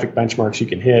traffic benchmarks you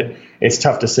can hit. It's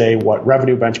tough to say what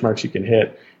revenue benchmarks you can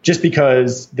hit, just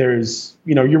because there's,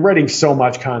 you're writing so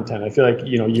much content. I feel like,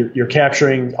 you're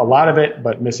capturing a lot of it,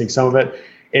 but missing some of it.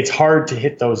 It's hard to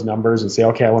hit those numbers and say,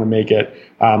 okay, I want to make it.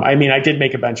 I did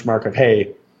make a benchmark of,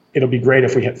 hey, it'll be great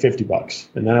if we hit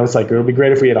 $50. And then I was like, it'll be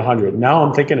great if we hit 100. Now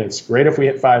I'm thinking it's great if we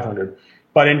hit 500.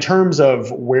 But in terms of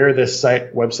where this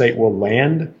website will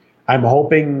land, I'm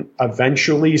hoping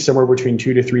eventually somewhere between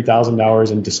 $2,000 to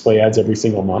 $3,000 in display ads every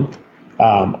single month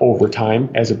over time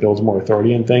as it builds more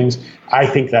authority and things. I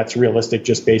think that's realistic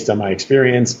just based on my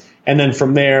experience. And then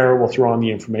from there, we'll throw on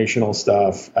the informational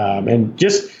stuff. And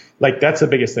just like, that's the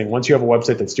biggest thing. Once you have a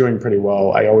website that's doing pretty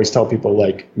well, I always tell people,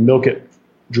 like, milk it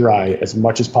dry as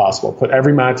much as possible. Put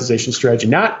every monetization strategy,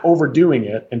 not overdoing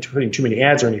it and putting too many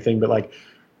ads or anything, but like,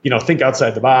 think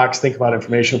outside the box, think about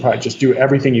informational product, just do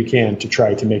everything you can to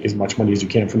try to make as much money as you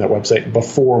can from that website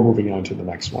before moving on to the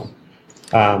next one.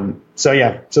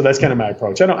 So that's kind of my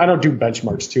approach. I don't do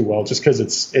benchmarks too well, just because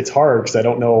it's hard, because I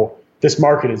don't know. This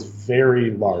market is very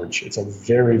large. It's a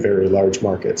very, very large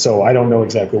market. So I don't know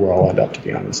exactly where I'll end up, to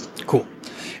be honest. Cool.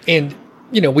 And,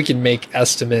 we can make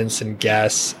estimates and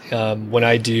guess. When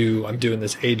I'm doing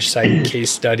this Age site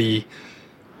case study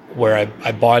where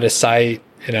I bought a site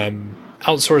and I'm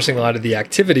outsourcing a lot of the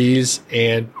activities,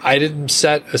 and I didn't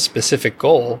set a specific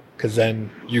goal, because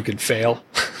then you could fail.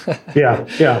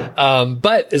 Yeah.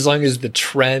 But as long as the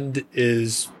trend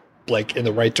is like in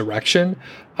the right direction,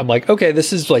 I'm like, okay,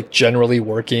 this is like generally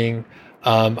working.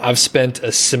 I've spent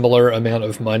a similar amount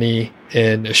of money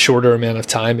in a shorter amount of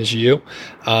time as you,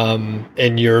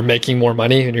 and you're making more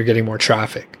money and you're getting more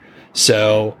traffic.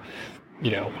 So,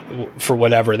 for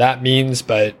whatever that means,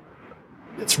 but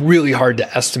it's really hard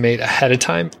to estimate ahead of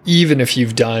time. Even if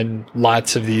you've done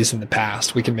lots of these in the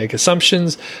past, we can make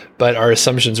assumptions, but our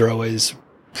assumptions are always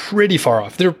pretty far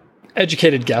off. They're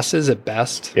educated guesses at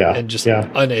best, and just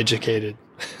uneducated.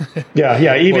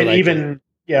 Yeah. Even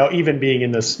even being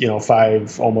in this,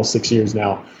 5, almost 6 years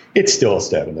now, it's still a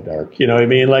stab in the dark. You know what I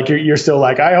mean? Like you're still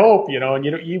like, I hope, and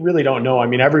you really don't know. I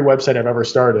mean, every website I've ever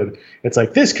started, it's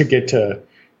like, this could get to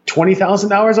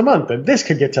 $20,000 a month, and this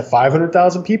could get to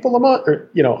 500,000 people a month, or,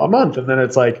 a month. And then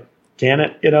it's like, can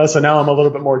it? So now I'm a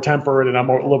little bit more tempered, and I'm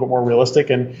a little bit more realistic.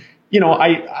 And,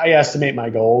 I estimate my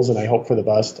goals and I hope for the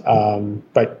best.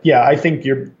 But yeah, I think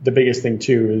the biggest thing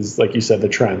too is, like you said, the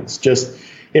trends. Just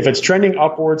if it's trending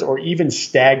upwards or even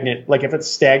stagnant, like if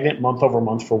it's stagnant month over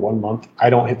month for 1 month, I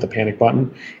don't hit the panic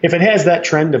button. If it has that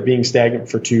trend of being stagnant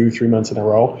for 2-3 months in a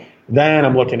row, then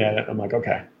I'm looking at it. I'm like,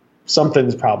 okay,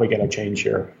 something's probably going to change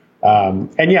here.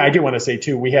 And yeah, I do want to say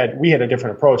too, we had a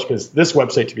different approach, because this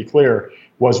website, to be clear,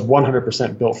 was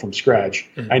 100% built from scratch.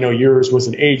 Mm-hmm. I know yours was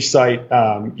an age site.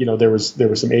 There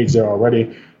was some age there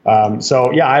already.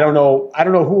 So yeah, I don't know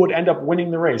who would end up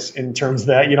winning the race in terms of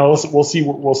that. We'll see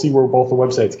where both the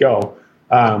websites go.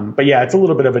 But yeah, it's a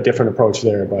little bit of a different approach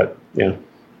there. But yeah,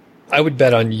 I would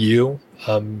bet on you.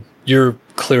 You're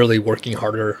clearly working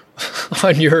harder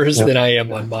on yours than I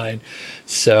am on mine.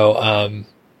 So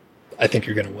I think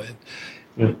you're going to win.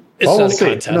 Yeah. It's not a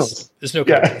contest. There's no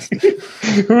contest.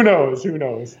 Who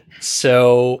knows?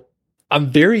 So I'm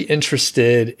very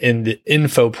interested in the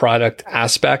info product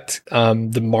aspect.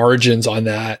 The margins on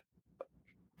that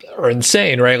are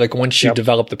insane, right? Like once you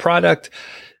develop the product,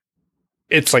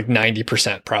 it's like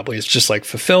 90% probably. It's just like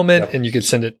fulfillment, and you could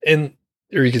send it in,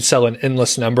 or you could sell an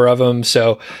endless number of them.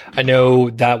 So I know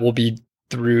that will be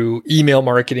through email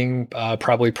marketing,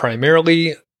 probably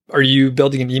primarily. Are you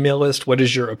building an email list? What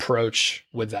is your approach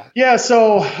with that? Yeah.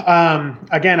 So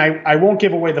again, I won't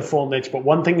give away the full niche, but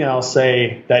one thing that I'll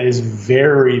say that is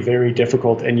very, very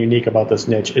difficult and unique about this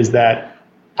niche is that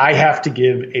I have to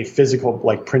give a physical,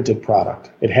 like printed product.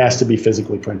 It has to be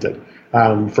physically printed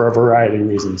for a variety of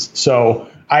reasons. So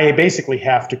I basically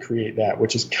have to create that,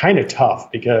 which is kind of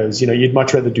tough because, you'd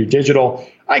much rather do digital.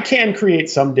 I can create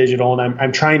some digital, and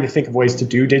I'm trying to think of ways to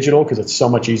do digital because it's so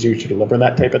much easier to deliver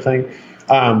that type of thing.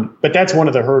 But that's one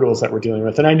of the hurdles that we're dealing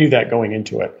with, and I knew that going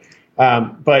into it.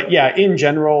 But yeah, in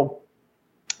general,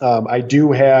 I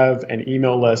do have an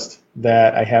email list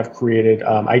that I have created.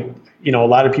 A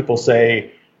lot of people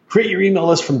say, create your email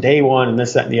list from day one and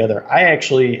this, that, and the other. I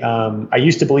actually, I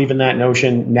used to believe in that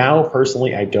notion. Now,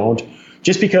 personally, I don't.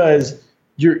 Just because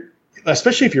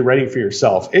especially if you're writing for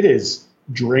yourself, it is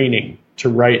draining to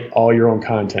write all your own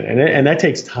content. And that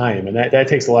takes time, and that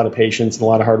takes a lot of patience and a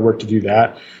lot of hard work to do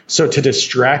that. So to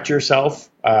distract yourself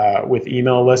with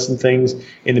email lists and things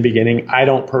in the beginning, I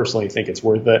don't personally think it's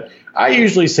worth it. I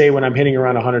usually say when I'm hitting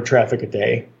around 100 traffic a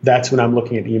day, that's when I'm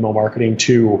looking at email marketing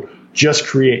to just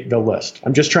create the list.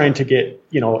 I'm just trying to get,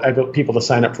 people to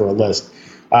sign up for a list.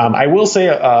 I will say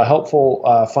a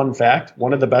helpful fun fact.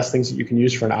 One of the best things that you can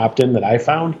use for an opt-in that I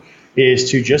found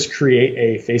is to just create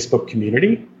a Facebook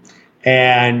community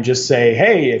and just say,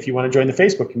 hey, if you want to join the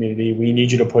Facebook community, we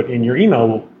need you to put in your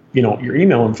email, your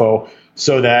email info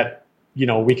so that,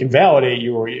 we can validate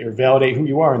you or validate who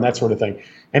you are and that sort of thing.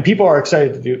 And people are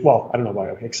excited to do, well, I don't know why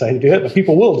I'm excited to do it, but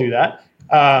people will do that.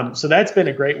 So that's been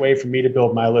a great way for me to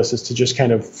build my list, is to just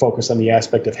kind of focus on the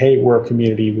aspect of, hey, we're a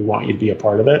community. We want you to be a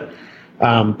part of it.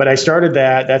 But I started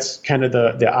that. That's kind of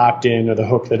the opt-in or the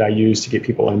hook that I use to get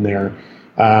people in there.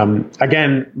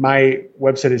 Again, my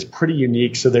website is pretty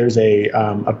unique. So there's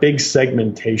a big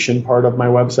segmentation part of my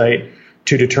website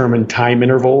to determine time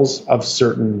intervals of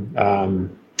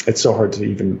certain, it's so hard to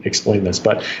even explain this,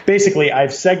 but basically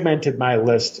I've segmented my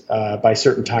list by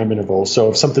certain time intervals.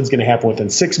 So if something's going to happen within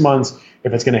 6 months,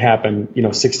 if it's going to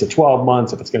happen, 6 to 12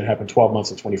 months, if it's going to happen 12 months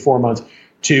to 24 months,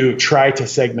 to try to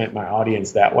segment my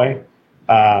audience that way.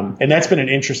 And that's been an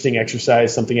interesting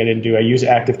exercise, something I didn't do. I use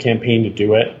ActiveCampaign to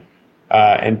do it.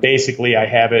 And basically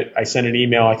I send an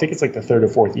email. I think it's like the third or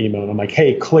fourth email. And I'm like,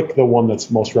 hey, click the one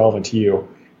that's most relevant to you.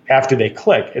 After they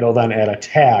click, it'll then add a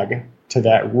tag to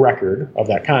that record of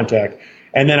that contact.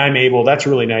 And then that's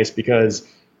really nice because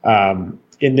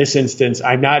in this instance,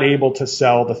 I'm not able to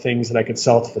sell the things that I could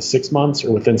sell to the 6 months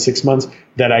or within 6 months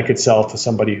that I could sell to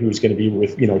somebody who's going to be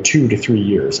with, 2 to 3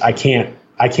 years. I can't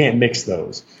mix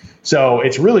those. So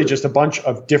it's really just a bunch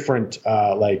of different,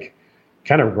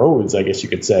 kind of roads, I guess you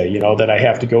could say, that I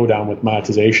have to go down with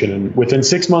monetization. And within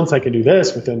 6 months, I can do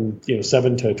this. Within,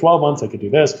 7 to 12 months, I could do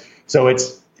this. So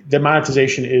the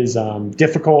monetization is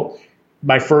difficult.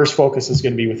 My first focus is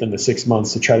going to be within the 6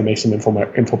 months to try to make some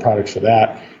info products for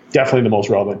that. Definitely the most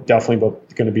relevant, definitely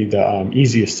going to be the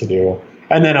easiest to do.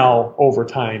 And then I'll, over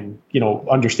time,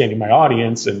 understanding my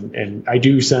audience, and I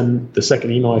do send the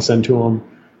second email I send to them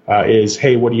is,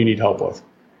 hey, what do you need help with?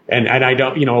 And I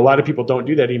don't, a lot of people don't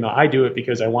do that email. I do it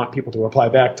because I want people to reply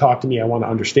back, talk to me. I want to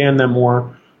understand them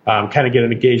more, kind of get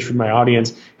engaged from my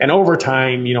audience. And over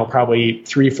time, probably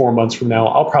 3-4 months from now,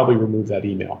 I'll probably remove that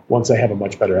email once I have a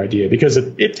much better idea, because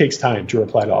it takes time to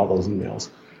reply to all those emails.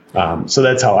 So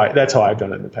that's how I've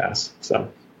done it in the past. So.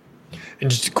 And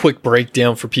just a quick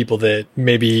breakdown for people that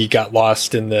maybe got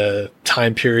lost in the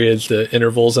time periods, the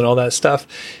intervals and all that stuff.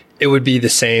 It would be the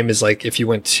same as like if you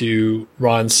went to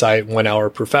Ron's site, 1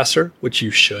 Hour Professor, which you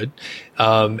should.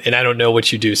 And I don't know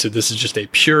what you do, so this is just a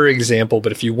pure example.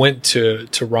 But if you went to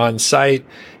Ron's site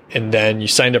and then you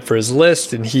signed up for his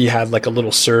list and he had like a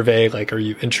little survey, like, are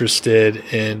you interested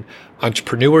in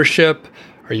entrepreneurship?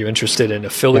 Are you interested in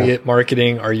affiliate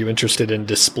marketing? Are you interested in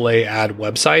display ad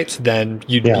websites? Then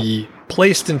you'd be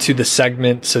placed into the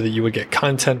segment so that you would get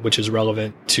content which is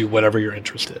relevant to whatever your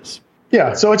interest is.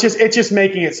 Yeah, so it's just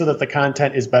making it so that the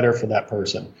content is better for that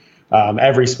person,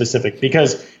 every specific,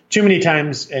 because too many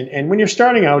times, and when you're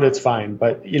starting out, it's fine,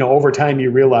 but over time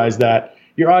you realize that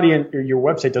your audience or your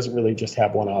website doesn't really just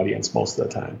have one audience most of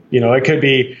the time. It could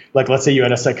be like, let's say you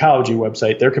had a psychology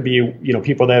website. There could be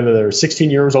people that are 16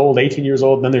 years old, 18 years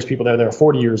old, and then there's people that are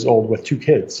 40 years old with 2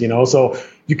 kids. So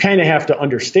you kind of have to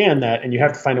understand that, and you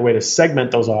have to find a way to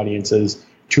segment those audiences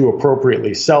to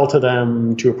appropriately sell to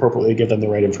them, to appropriately give them the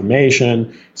right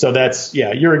information. So that's,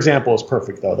 your example is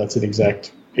perfect though. That's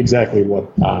exactly what,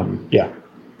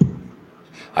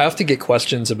 I often get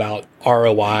questions about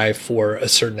ROI for a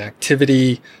certain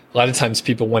activity. A lot of times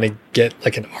people want to get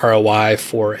like an ROI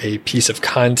for a piece of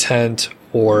content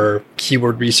or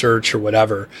keyword research or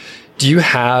whatever. Do you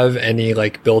have any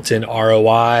like built-in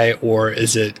ROI, or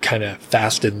is it kind of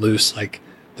fast and loose like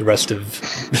the rest of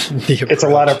the approach? It's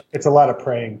a lot of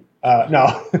praying.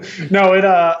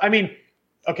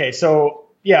 Okay. So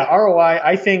ROI,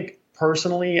 I think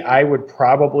personally, I would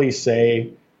probably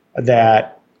say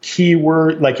that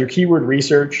your keyword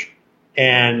research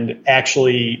and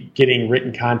actually getting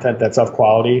written content that's of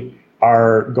quality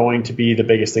are going to be the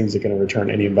biggest things that are going to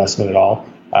return any investment at all.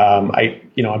 I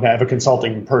have a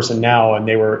consulting person now, and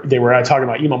they were talking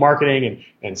about email marketing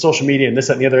and social media and this,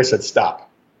 that, and the other. I said, stop.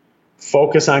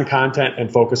 Focus on content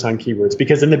and focus on keywords,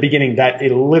 because in the beginning that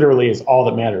it literally is all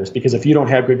that matters, because if you don't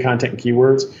have good content and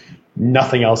keywords,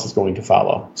 nothing else is going to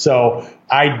follow. So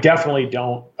I definitely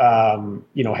don't,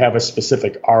 have a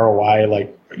specific ROI,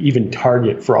 like even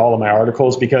target for all of my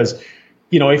articles, because,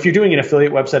 if you're doing an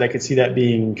affiliate website, I could see that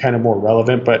being kind of more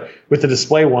relevant. But with the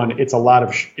display one, it's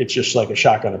it's just like a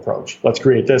shotgun approach. Let's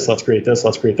create this, let's create this,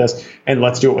 let's create this, and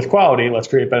let's do it with quality. Let's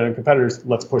create better than competitors.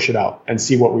 Let's push it out and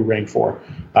see what we rank for.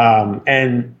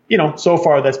 So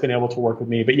far that's been able to work with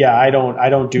me. But I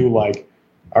don't do like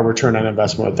a return on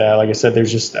investment with that. Like I said,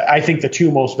 I think the 2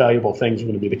 most valuable things are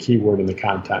going to be the keyword and the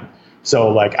content.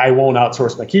 So like I won't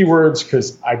outsource my keywords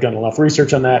because I've done enough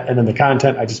research on that. And then the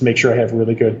content, I just make sure I have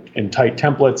really good and tight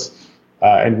templates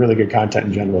and really good content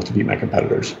in general to beat my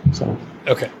competitors. So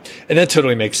okay. And that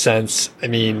totally makes sense. I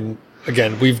mean,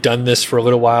 again, we've done this for a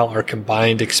little while. Our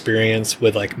combined experience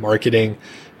with like marketing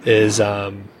is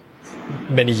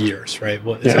many years, right?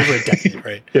 Well, it's over a decade,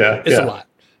 right? It's a lot.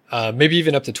 Maybe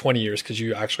even up to 20 years because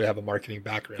you actually have a marketing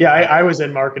background. Yeah, I was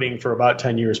in marketing for about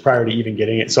 10 years prior to even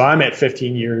getting it. So I'm at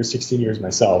 15 years, 16 years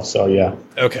myself. So yeah.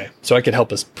 Okay. So I could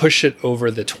help us push it over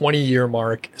the 20-year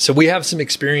mark. So we have some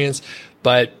experience,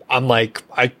 but I'm like,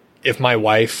 if my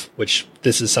wife, which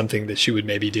this is something that she would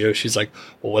maybe do, she's like,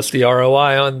 well, what's the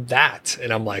ROI on that?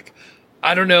 And I'm like,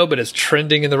 I don't know, but it's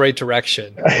trending in the right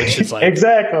direction, which is like.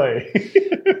 Exactly.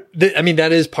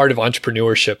 That is part of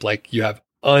entrepreneurship. Like you have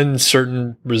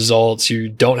uncertain results, you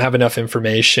don't have enough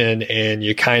information, and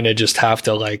you kind of just have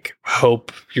to like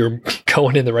hope you're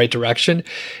going in the right direction.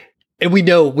 And we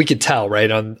could tell,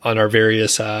 right, on our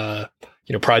various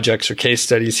projects or case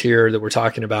studies here that we're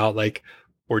talking about, like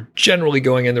we're generally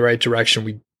going in the right direction.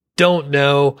 We don't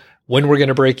know when we're going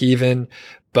to break even,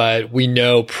 but we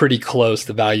know pretty close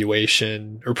the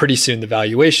valuation, or pretty soon the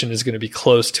valuation is going to be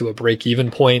close to a break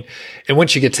even point. And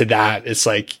once you get to that, it's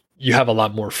like you have a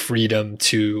lot more freedom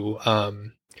to,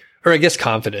 or I guess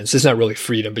confidence. It's not really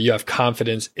freedom, but you have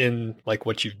confidence in like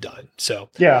what you've done. So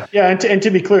yeah. And to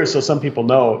be clear, so some people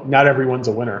know, not everyone's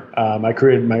a winner. I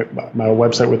created my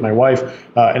website with my wife,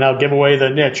 and I'll give away the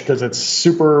niche because it's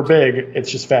super big. It's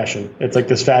just fashion. It's like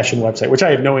this fashion website, which I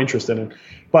have no interest in.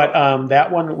 But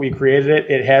that one, we created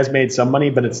it has made some money,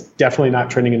 but it's definitely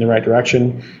not trending in the right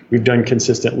direction. We've done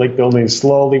consistent link building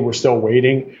slowly. We're still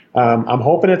waiting. I'm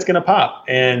hoping it's going to pop.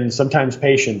 And sometimes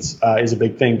patience is a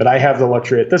big thing. But I have the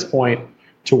luxury at this point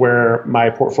to where my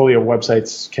portfolio of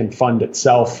websites can fund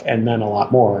itself and then a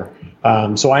lot more.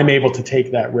 So I'm able to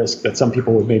take that risk that some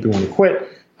people would maybe want to quit.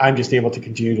 I'm just able to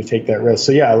continue to take that risk.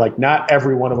 So yeah, like not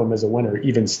every one of them is a winner,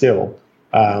 even still.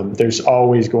 There's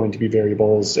always going to be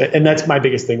variables. And that's my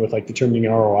biggest thing with like determining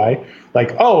ROI.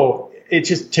 Like, it's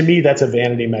just, to me, that's a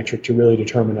vanity metric to really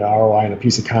determine an ROI on a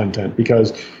piece of content,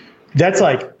 because that's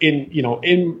like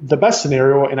in the best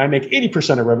scenario, and I make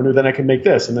 80% of revenue, then I can make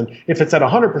this. And then if it's at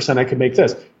 100%, I can make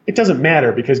this. It doesn't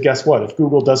matter, because guess what? If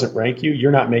Google doesn't rank you,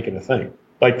 you're not making a thing.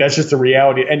 Like, that's just the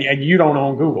reality. And you don't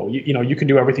own Google. You can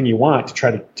do everything you want to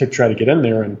try to get in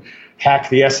there and hack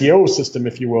the SEO system,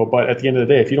 if you will. But at the end of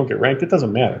the day, if you don't get ranked, it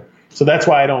doesn't matter. So that's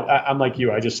why I'm like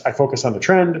you. I focus on the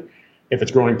trend. If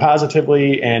it's growing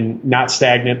positively and not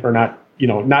stagnant, or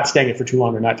not stagnant for too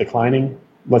long, or not declining,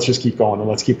 let's just keep going and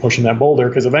let's keep pushing that boulder,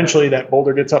 because eventually that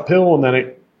boulder gets uphill and then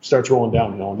it starts rolling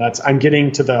downhill. And I'm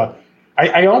getting to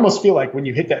I almost feel like when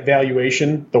you hit that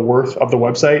valuation, the worth of the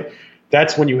website,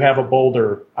 that's when you have a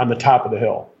boulder on the top of the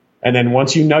hill. And then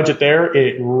once you nudge it there,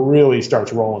 it really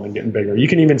starts rolling and getting bigger. You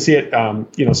can even see it.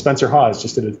 Spencer Hawes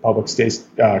just did a public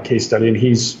case study, and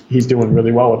he's doing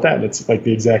really well with that. And it's like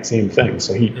the exact same thing.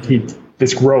 So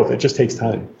this growth, it just takes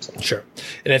time. So. Sure.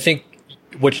 And I think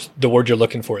the word you're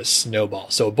looking for is snowball.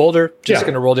 So a boulder just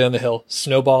going to roll down the hill.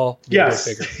 Snowball, yes.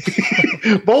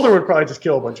 Bigger. Boulder would probably just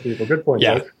kill a bunch of people. Good point.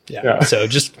 Yeah. So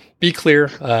just be clear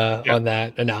on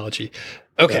that analogy.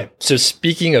 Okay. Yeah. So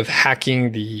speaking of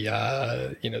hacking the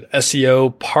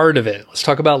SEO part of it, let's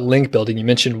talk about link building. You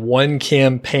mentioned one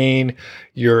campaign.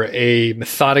 You're a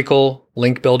methodical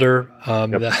link builder.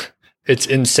 It's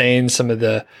insane. Some of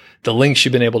the links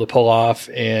you've been able to pull off,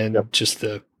 and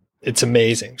it's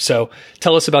amazing. So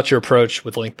tell us about your approach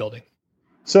with link building.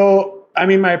 So, I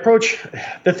mean, my approach,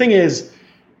 the thing is,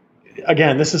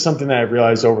 again, this is something that I've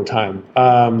realized over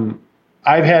time.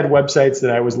 I've had websites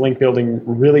that I was link building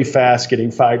really fast,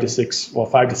 getting 5 to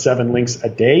 7 links a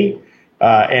day.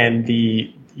 And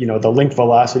the link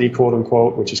velocity, quote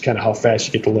unquote, which is kind of how fast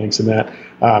you get the links in that,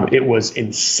 it was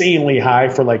insanely high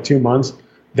for like 2 months.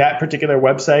 That particular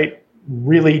website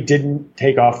really didn't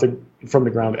take off from the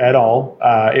ground at all.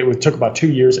 It took about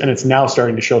 2 years, and it's now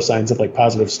starting to show signs of like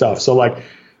positive stuff. So like,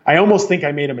 I almost think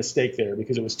I made a mistake there,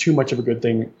 because it was too much of a good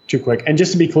thing too quick. And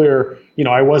just to be clear,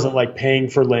 I wasn't like paying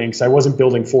for links. I wasn't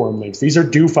building forum links. These are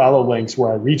do follow links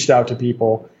where I reached out to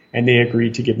people and they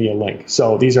agreed to give me a link.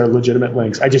 So these are legitimate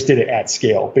links. I just did it at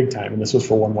scale, big time. And this was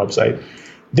for one website.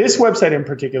 This website in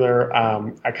particular,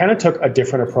 I kind of took a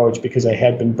different approach, because I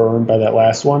had been burned by that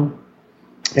last one.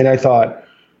 And I thought,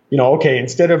 okay,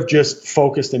 instead of just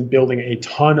focused in building a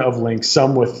ton of links,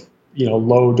 some with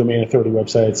low domain authority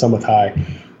websites, some with high,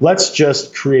 let's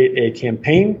just create a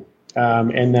campaign,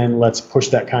 and then let's push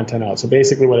that content out. So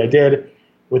basically what I did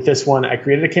with this one, I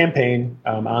created a campaign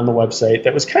on the website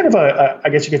that was kind of I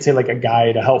guess you could say like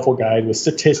a helpful guide with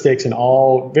statistics and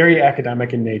all very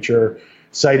academic in nature,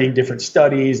 citing different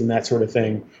studies and that sort of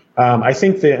thing. I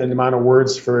think the amount of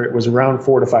words for it was around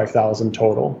 4,000 to 5,000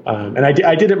 total. And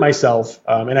I did it myself.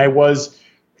 And I was,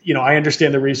 I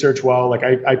understand the research well. Like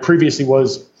I previously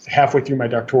was halfway through my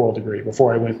doctoral degree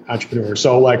before I went entrepreneur.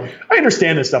 So like, I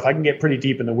understand this stuff. I can get pretty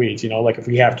deep in the weeds, like if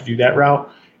we have to do that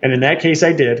route. And in that case,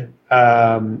 I did,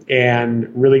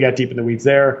 and really got deep in the weeds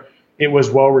there. It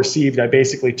was well received. I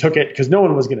basically took it because no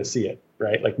one was going to see it,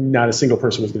 right? Like not a single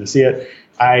person was going to see it.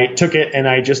 I took it and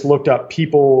I just looked up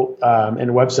people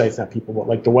and websites, not people, but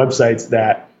like the websites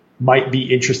that might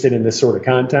be interested in this sort of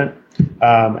content.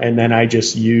 And then I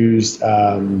just used,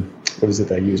 what is it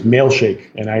that I used? Mailshake.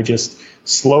 And I just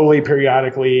slowly,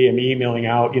 periodically am emailing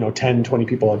out, 10, 20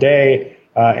 people a day,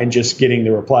 and just getting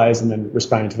the replies and then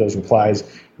responding to those replies.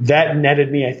 That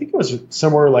netted me, I think it was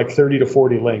somewhere like 30 to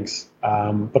 40 links.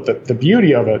 But the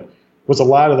beauty of it was a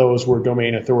lot of those were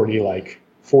domain authority, like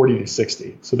 40 to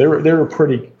 60. So they were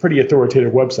pretty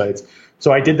authoritative websites.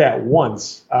 So I did that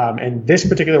once. And this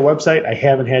particular website, I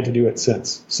haven't had to do it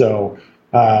since. So,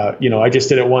 I just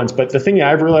did it once. But the thing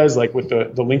I've realized, like with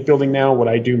the link building now, what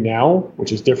I do now,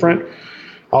 which is different,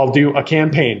 I'll do a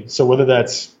campaign. So whether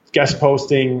that's guest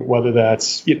posting, whether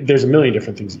that's, there's a million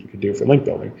different things that you can do for link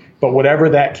building. But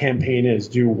whatever that campaign is,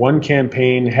 do one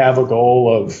campaign, have a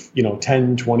goal of,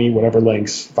 10, 20, whatever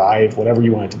links, 5, whatever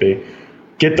you want it to be.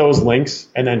 Get those links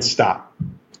and then stop.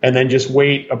 And then just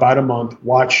wait about a month,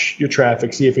 watch your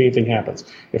traffic, see if anything happens.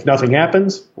 If nothing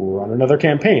happens, run another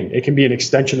campaign. It can be an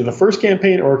extension of the first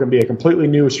campaign, or it can be a completely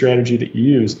new strategy that you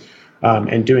use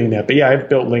in doing that. But yeah, I've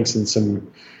built links in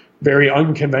some very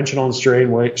unconventional and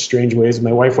strange ways.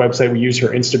 My wife's website, we use her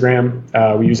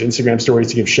Instagram. We use Instagram stories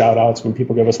to give shout outs when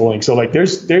people give us a link. So like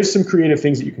there's some creative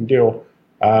things that you can do.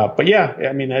 But yeah,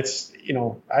 I mean, that's,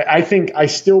 I think I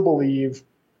still believe,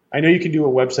 I know you can do a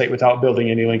website without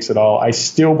building any links at all. I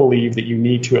still believe that you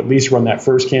need to at least run that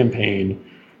first campaign,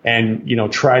 and,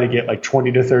 try to get like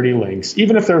 20 to 30 links,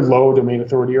 even if they're low domain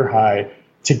authority or high,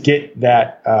 to get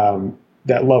that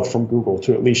that love from Google,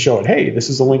 to at least show it, hey, this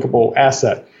is a linkable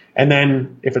asset. And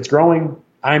then if it's growing,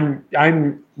 I'm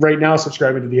right now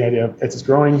subscribing to the idea of, if it's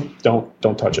growing, don't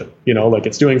touch it. Like,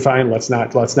 it's doing fine. Let's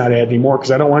not add any more, because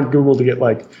I don't want Google to get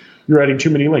like, you're adding too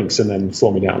many links and then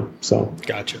slow me down. So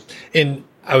gotcha. And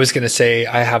I was going to say,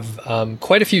 I have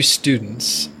quite a few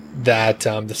students that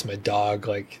this is my dog.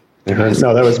 Like, no,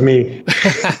 that was me.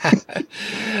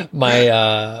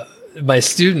 My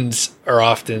students are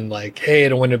often like, hey, I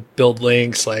don't want to build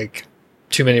links, like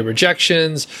too many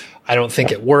rejections. I don't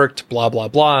think it worked, blah, blah,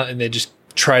 blah. And they just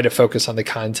try to focus on the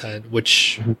content,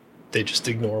 which they just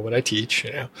ignore what I teach,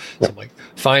 So I'm like,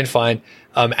 fine.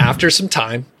 After some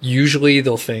time, usually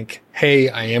they'll think, hey,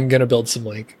 I am going to build some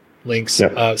links.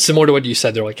 Similar to what you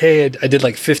said. They're like, hey, I did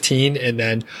like 15. And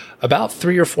then about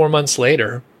 3 or 4 months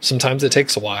later, sometimes it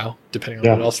takes a while, depending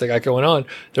on what else they got going on.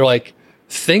 They're like,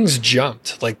 things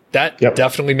jumped. Like, that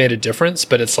definitely made a difference,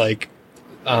 but it's like,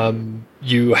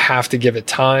 you have to give it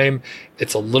time.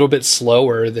 It's a little bit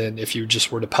slower than if you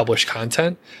just were to publish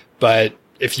content. But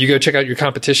if you go check out your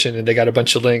competition and they got a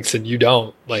bunch of links and you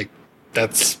don't, like,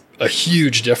 that's a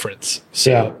huge difference.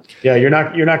 So you're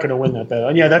not going to win that battle.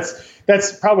 And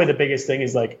that's probably the biggest thing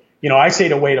is like, I say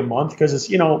to wait a month, because it's,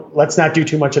 let's not do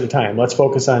too much at a time. Let's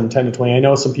focus on 10 to 20. I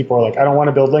know some people are like, I don't want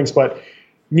to build links, but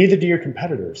neither do your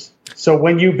competitors. So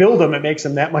when you build them, it makes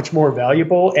them that much more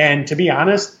valuable. And to be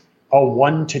honest, a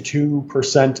 1 to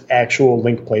 2% actual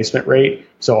link placement rate.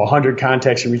 So 100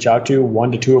 contacts you reach out to,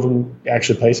 1 to 2 of them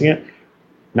actually placing it.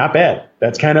 Not bad.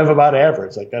 That's kind of about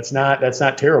average. Like, that's not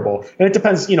terrible. And it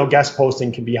depends, guest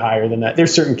posting can be higher than that.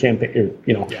 There's certain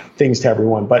things to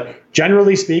everyone. But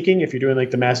generally speaking, if you're doing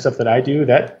like the math stuff that I do,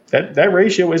 that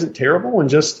ratio isn't terrible. And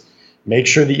just make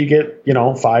sure that you get,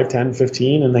 5, 10,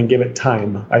 15, and then give it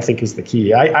time, I think, is the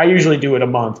key. I usually do it a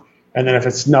month. And then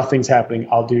if nothing's happening,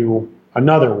 I'll do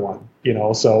another one,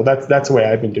 so that's the way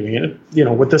I've been doing it.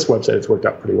 With this website, it's worked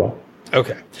out pretty well.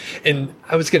 Okay. And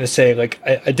I was going to say, like,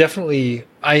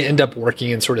 I end up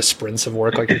working in sort of sprints of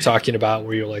work, like you're talking about,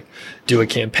 where you're like, do a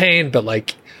campaign, but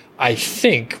like, I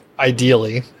think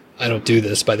ideally, I don't do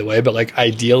this, by the way, but like,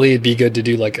 ideally it'd be good to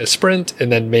do like a sprint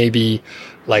and then maybe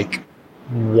like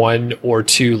 1 or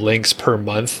 2 links per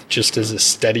month, just as a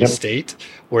steady state,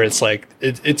 where it's like,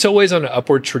 it's always on an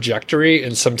upward trajectory.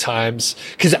 And sometimes,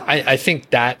 because I think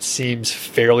that seems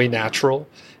fairly natural.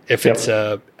 If it's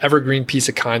a evergreen piece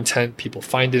of content, people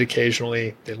find it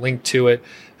occasionally, they link to it.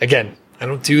 Again, I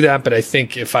don't do that, but I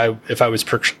think if I was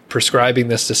prescribing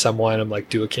this to someone, I'm like,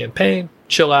 do a campaign,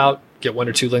 chill out, get 1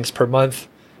 or 2 links per month.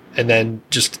 And then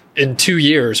just in 2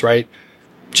 years, right?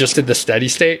 Just in the steady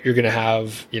state, you're going to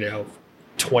have,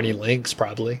 20 links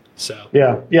probably. So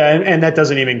and that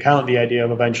doesn't even count the idea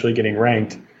of eventually getting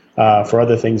ranked for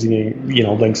other things,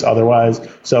 links otherwise.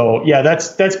 So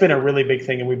that's been a really big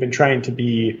thing, and we've been trying to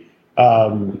be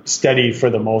steady for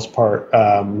the most part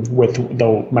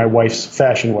with my wife's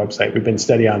fashion website. We've been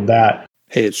steady on that.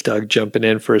 Hey, it's Doug jumping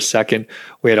in for a second.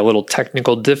 We had a little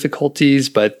technical difficulties,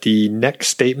 but the next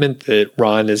statement that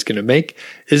Ron is going to make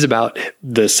is about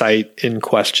the site in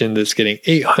question that's getting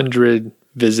 800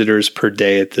 visitors per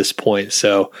day at this point.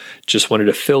 So just wanted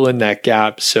to fill in that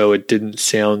gap so it didn't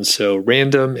sound so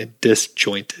random and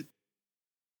disjointed.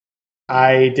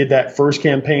 I did that first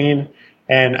campaign.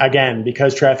 And again,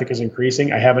 because traffic is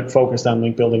increasing, I haven't focused on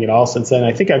link building at all since then.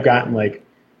 I think I've gotten like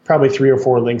probably 3 or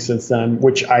 4 links since then,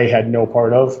 which I had no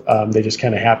part of. They just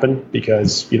kind of happened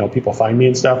because, people find me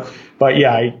and stuff. But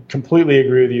yeah, I completely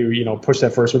agree with you, push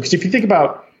that first one. Because if you think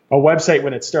about a website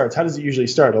when it starts, how does it usually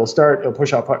start? It'll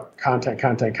push out content.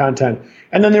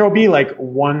 And then there will be like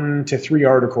 1 to 3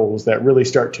 articles that really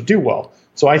start to do well.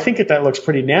 So I think that looks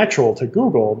pretty natural to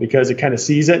Google because it kind of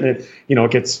sees it and it,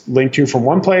 it gets linked to from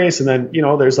one place. And then,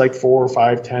 there's like 4 or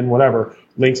 5, 10, whatever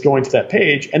links going to that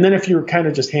page. And then if you're kind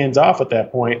of just hands off at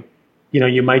that point,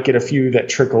 you might get a few that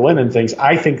trickle in and things.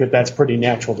 I think that that's pretty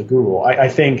natural to Google. I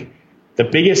think the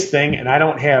biggest thing, and I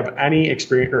don't have any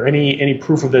experience or any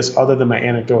proof of this other than my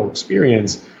anecdotal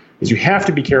experience, is you have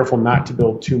to be careful not to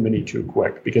build too many too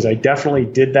quick, because I definitely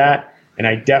did that. And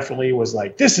I definitely was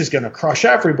like, this is going to crush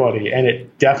everybody. And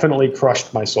it definitely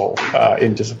crushed my soul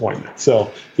in disappointment.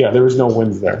 So yeah, there was no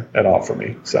wins there at all for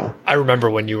me. So I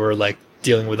remember when you were like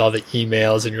dealing with all the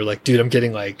emails and you're like, dude, I'm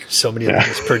getting like so many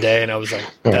links per day. And I was like,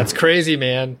 that's crazy,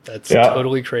 man. That's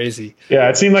totally crazy. Yeah.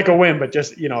 It seemed like a win, but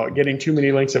just, getting too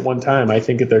many links at one time, I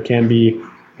think that there can be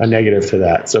a negative to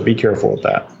that. So be careful with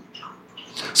that.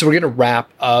 So we're going to wrap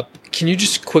up. Can you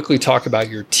just quickly talk about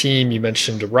your team? You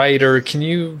mentioned a writer. Can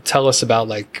you tell us about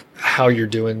like how you're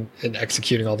doing in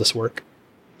executing all this work?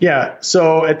 Yeah.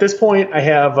 So at this point, I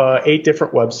have 8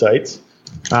 different websites.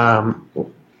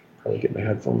 Probably get my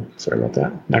headphone. Sorry about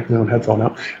that. Knocked my own headphone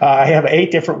out. I have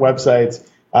 8 different websites.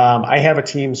 I have a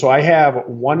team. So I have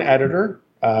one editor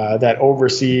that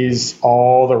oversees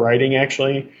all the writing,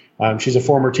 actually. She's a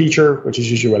former teacher, which is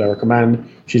usually what I recommend.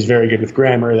 She's very good with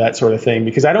grammar, that sort of thing,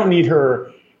 because I don't need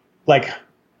her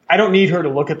to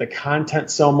look at the content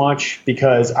so much,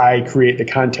 because I create the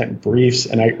content briefs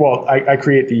and I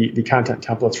create the content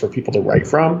templates for people to write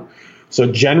from.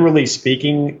 So generally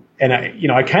speaking, and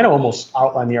I kind of almost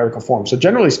outline the article form. So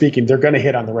generally speaking, they're going to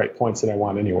hit on the right points that I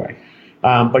want anyway.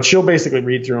 But she'll basically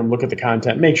read through them, look at the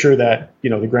content, make sure that,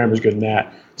 the grammar's good in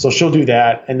that. So she'll do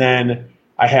that. And then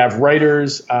I have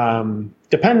writers,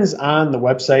 depends on the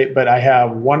website, but I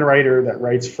have one writer that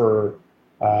writes for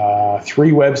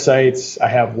 3 websites. I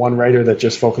have one writer that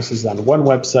just focuses on one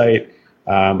website.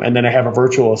 And then I have a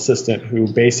virtual assistant who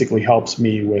basically helps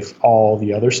me with all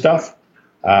the other stuff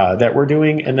that we're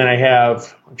doing. And then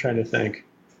I'm trying to think.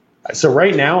 So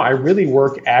right now I really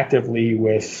work actively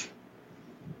with,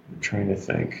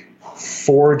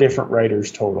 4 different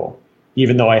writers total,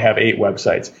 even though I have 8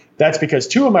 websites. That's because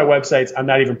 2 of my websites, I'm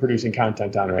not even producing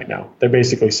content on right now. They're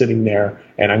basically sitting there,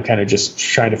 and I'm kind of just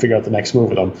trying to figure out the next move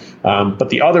with them. But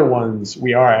the other ones,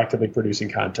 we are actively producing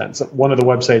content. So one of the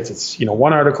websites, it's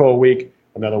 1 article a week.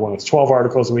 Another one, it's 12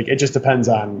 articles a week. It just depends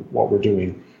on what we're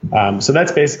doing. So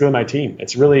that's basically my team.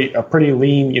 It's really a pretty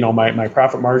lean. My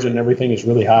profit margin and everything is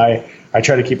really high. I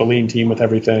try to keep a lean team with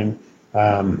everything.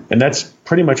 And that's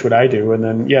pretty much what I do. And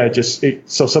then,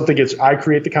 so something I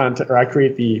create the content, or I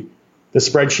create the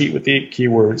spreadsheet with the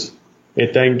keywords.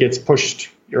 It then gets pushed,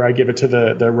 or I give it to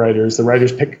the writers. The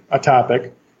writers pick a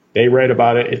topic. They write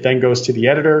about it. It then goes to the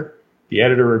editor. The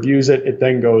editor reviews it. It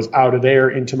then goes out of there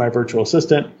into my virtual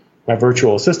assistant. My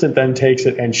virtual assistant then takes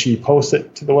it and she posts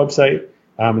it to the website.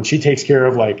 And she takes care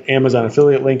of like Amazon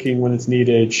affiliate linking when it's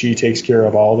needed. She takes care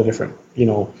of all the different,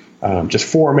 just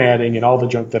formatting and all the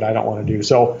junk that I don't want to do.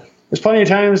 So there's plenty of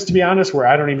times, to be honest, where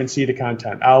I don't even see the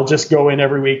content. I'll just go in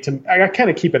every week I kind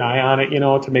of keep an eye on it,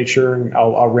 to make sure, and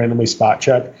I'll randomly spot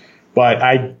check. But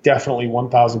I definitely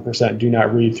 1000% do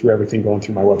not read through everything going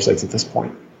through my websites at this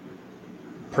point.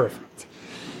 Perfect.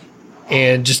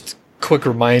 And just quick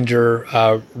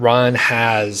reminder, Ron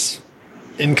has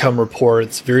income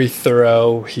reports, very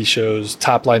thorough. He shows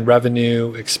top line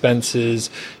revenue, expenses.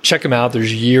 Check them out.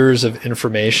 There's years of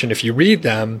information. If you read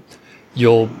them,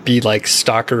 you'll be like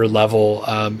stalker level,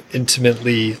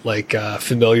 intimately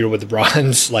familiar with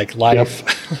Ron's life.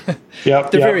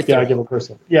 Yep. They're very thorough. I give a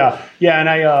person. Yeah. And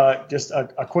I just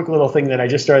a quick little thing that I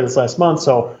just started this last month.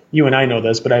 So you and I know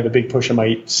this, but I have a big push on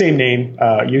my same name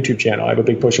YouTube channel. I have a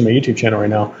big push on my YouTube channel right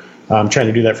now. I'm trying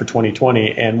to do that for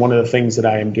 2020. And one of the things that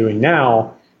I am doing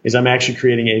now is I'm actually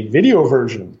creating a video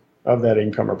version of that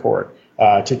income report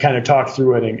to kind of talk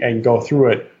through it and go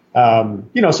through it.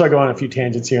 So I go on a few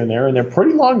tangents here and there, and they're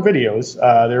pretty long videos.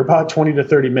 They're about 20 to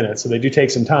 30 minutes, so they do take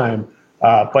some time.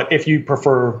 But if you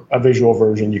prefer a visual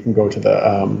version, you can go to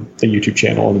the YouTube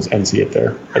channel and see it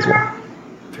there as well.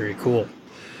 Very cool.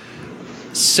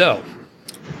 So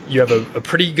you have a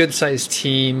pretty good sized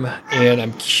team, and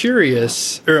I'm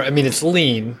curious, it's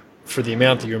lean for the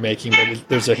amount that you're making, but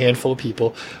there's a handful of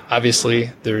people.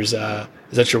 Obviously, is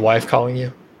that your wife calling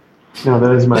you? No,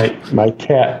 that is my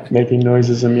cat making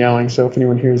noises and yelling. So if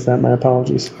anyone hears that, my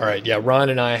apologies. All right. Yeah. Ron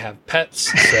and I have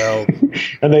pets. So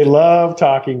and they love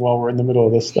talking while we're in the middle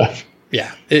of this stuff.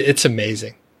 Yeah. It's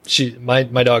amazing. My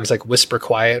dog is like whisper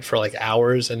quiet for like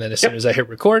hours. And then as soon as I hit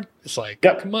record, it's like,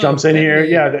 come on, jumps in here.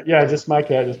 Yeah. Just my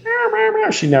cat.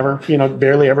 Just, she never,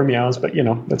 barely ever meows, but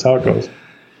that's how it goes.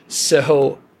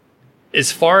 So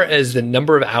as far as the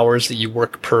number of hours that you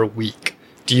work per week,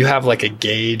 do you have like a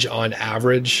gauge on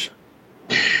average?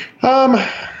 Trying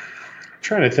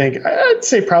to think. I'd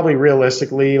say probably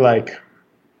realistically, like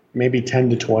maybe 10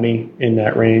 to 20 in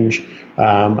that range.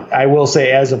 I will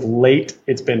say as of late,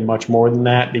 it's been much more than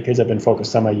that because I've been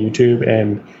focused on my YouTube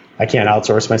and I can't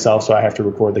outsource myself, so I have to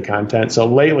record the content. So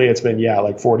lately it's been,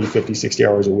 like 40, 50, 60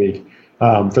 hours a week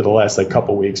for the last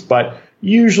couple weeks. But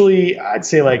usually I'd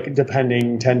say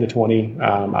depending 10 to 20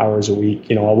 hours a week.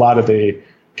 A lot of the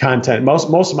content,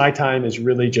 most of my time is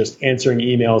really just answering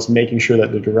emails, making sure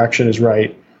that the direction is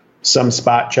right, some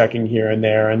spot checking here and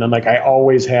there. And then I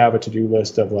always have a to-do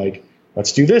list of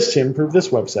let's do this to improve this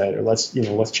website, or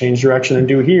let's change direction and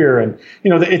do here. And,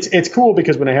 it's cool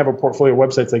because when I have a portfolio of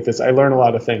websites like this, I learn a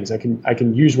lot of things. I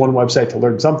can use one website to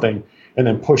learn something and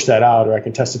then push that out, or I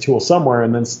can test a tool somewhere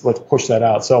and then let's push that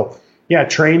out. So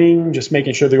training, just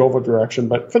making sure the overall direction,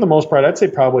 but for the most part, I'd say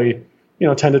probably,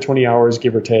 10 to 20 hours,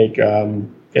 give or take.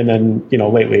 And then,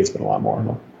 lately it's been a lot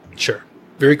more. Sure.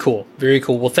 Very cool. Very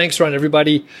cool. Well, thanks, Ron.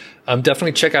 Everybody,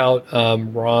 definitely check out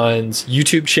Ron's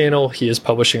YouTube channel. He is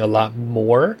publishing a lot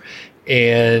more.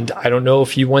 And I don't know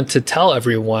if you want to tell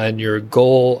everyone your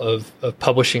goal of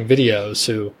publishing videos.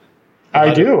 So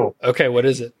I do. Okay, what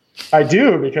is it? I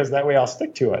do, because that way I'll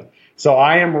stick to it. So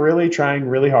I am really trying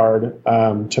really hard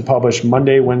to publish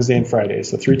Monday, Wednesday, and Friday.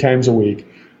 So 3 times a week.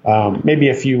 Maybe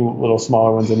a few little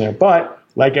smaller ones in there. But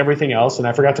like everything else, and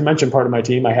I forgot to mention part of my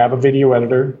team, I have a video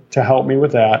editor to help me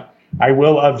with that. I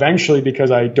will eventually,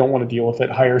 because I don't want to deal with it,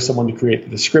 hire someone to create the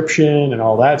description and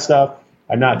all that stuff.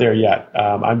 I'm not there yet.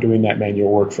 I'm doing that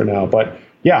manual work for now. But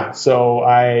yeah, so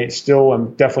I still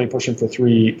am definitely pushing for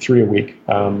three a week.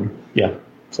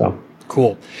 So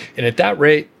cool. And at that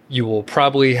rate, you will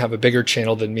probably have a bigger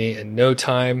channel than me in no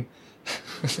time.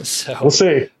 So we'll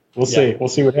see. We'll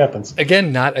see what happens.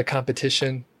 Again, not a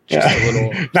competition. Just a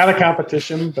little... not a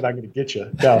competition, but I'm going to get you.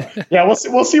 No. Yeah,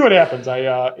 we'll see what happens.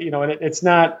 And it's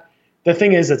not. The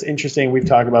thing is, it's interesting. We've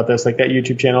talked about this, like that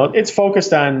YouTube channel. It's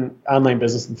focused on online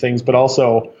business and things, but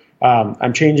also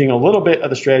I'm changing a little bit of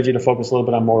the strategy to focus a little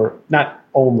bit on more, not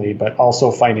only, but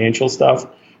also financial stuff.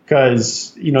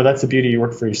 Because, that's the beauty of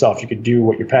working for yourself. You could do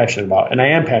what you're passionate about. And I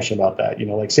am passionate about that,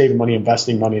 like saving money,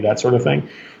 investing money, that sort of thing.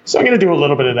 So I'm going to do a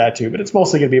little bit of that too, but it's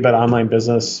mostly going to be about online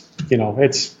business.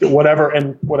 It's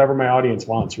whatever my audience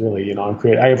wants, really.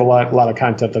 I have a lot of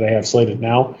content that I have slated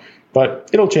now, but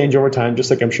it'll change over time,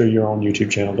 just like I'm sure your own YouTube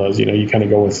channel does. You kind of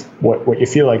go with what you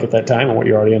feel like at that time and what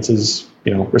your audience is,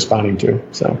 responding to.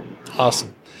 So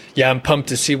awesome. Yeah, I'm pumped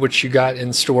to see what you got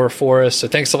in store for us. So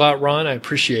thanks a lot, Ron. I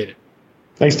appreciate it.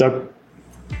 Thanks, Doug.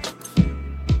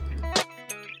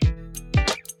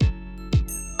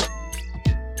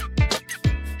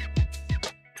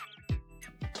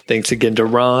 Thanks again to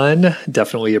Ron.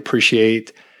 Definitely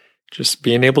appreciate just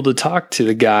being able to talk to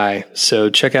the guy. So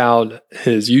check out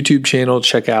his YouTube channel,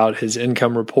 check out his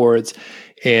income reports,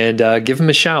 and give him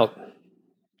a shout.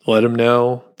 Let him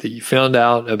know that you found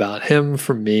out about him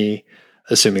from me,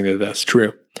 assuming that that's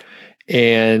true.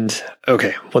 And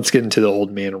okay, let's get into the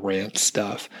old man rant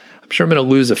stuff. I'm sure I'm going to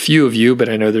lose a few of you, but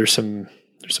I know there's some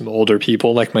older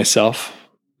people like myself,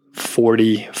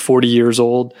 40 years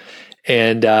old.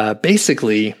 And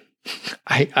basically,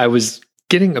 I was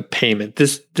getting a payment.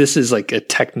 This is like a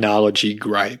technology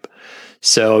gripe.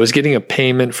 So I was getting a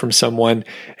payment from someone,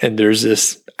 and there's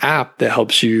this app that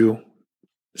helps you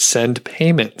send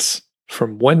payments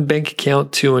from one bank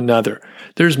account to another.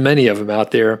 There's many of them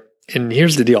out there. And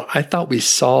here's the deal. I thought we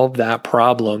solved that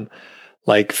problem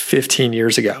like 15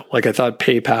 years ago. Like I thought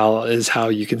PayPal is how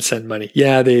you can send money.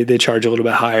 Yeah, they charge a little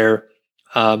bit higher.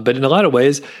 But in a lot of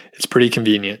ways, it's pretty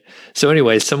convenient. So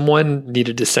anyway, someone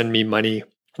needed to send me money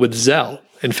with Zelle.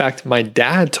 In fact, my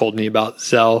dad told me about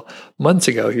Zelle months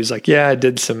ago. He was like, yeah, I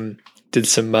did some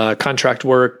contract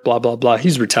work, blah, blah, blah.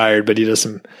 He's retired, but he does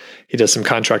some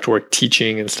contract work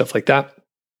teaching and stuff like that.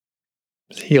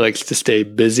 He likes to stay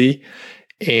busy.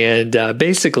 And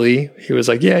basically, he was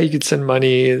like, yeah, you could send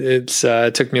money. It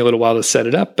took me a little while to set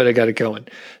it up, but I got it going.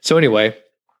 So anyway,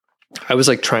 I was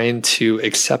like trying to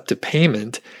accept a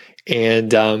payment.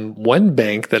 And one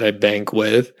bank that I bank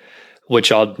with,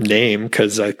 which I'll name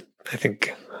because I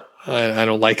think I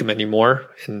don't like them anymore.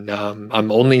 And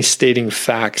I'm only stating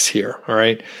facts here. All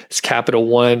right. It's Capital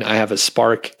One. I have a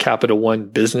Spark Capital One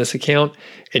business account,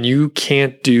 and you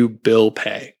can't do bill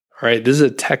pay. All right, this is a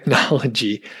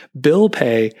technology. Bill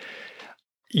pay,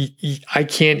 I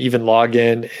can't even log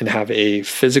in and have a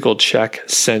physical check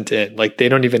sent in. Like they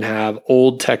don't even have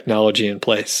old technology in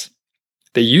place.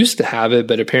 They used to have it,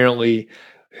 but apparently,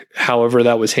 however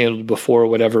that was handled before,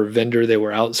 whatever vendor they were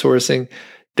outsourcing,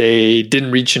 they didn't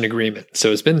reach an agreement.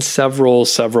 So it's been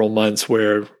several months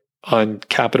where on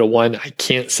Capital One, I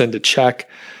can't send a check.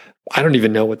 I don't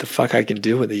even know what the fuck I can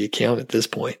do with the account at this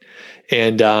point.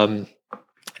 And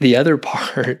the other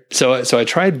part, so I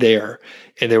tried there,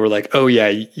 and they were like, "Oh yeah,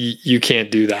 you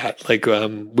can't do that. Like,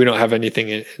 we don't have anything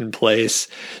in place."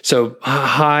 So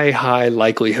high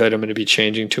likelihood I'm going to be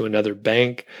changing to another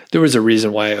bank. There was a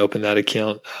reason why I opened that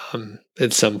account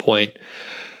at some point,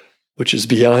 which is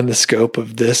beyond the scope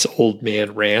of this old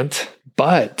man rant.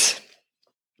 But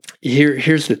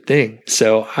here's the thing.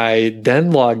 So I then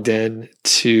logged in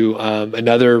to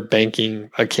another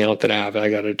banking account that I have. I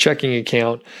got a checking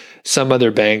account, some other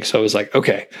bank. So I was like,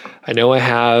 okay, I know I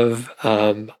have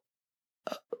a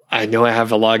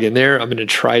login there. I'm going to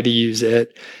try to use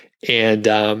it. And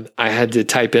I had to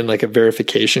type in like a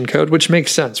verification code, which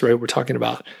makes sense, right? We're talking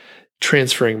about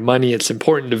transferring money. It's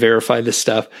important to verify this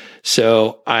stuff.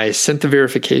 So I sent the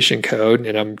verification code,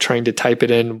 and I'm trying to type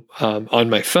it in on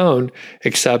my phone,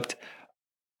 except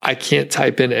I can't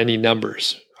type in any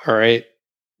numbers. All right.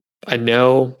 I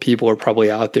know people are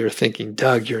probably out there thinking,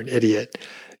 Doug, you're an idiot.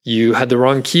 You had the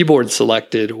wrong keyboard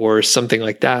selected or something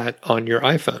like that on your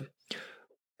iPhone.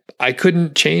 I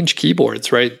couldn't change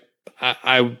keyboards, right?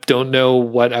 I don't know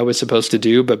what I was supposed to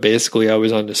do, but basically I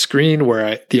was on the screen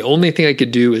where the only thing I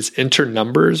could do is enter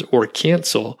numbers or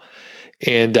cancel,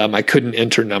 and I couldn't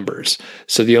enter numbers.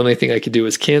 So the only thing I could do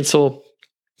was cancel.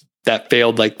 That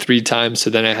failed like 3 times,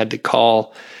 so then I had to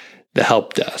call the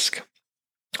help desk,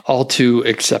 all to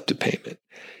accept a payment.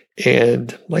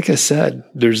 And like I said,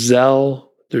 there's Zelle,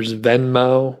 there's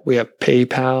Venmo, we have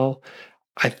PayPal.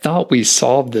 I thought we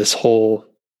solved this whole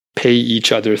pay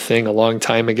each other thing a long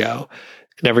time ago.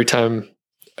 And every time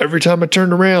I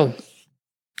turned around,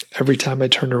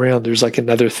 there's like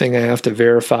another thing I have to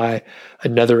verify,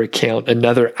 another account,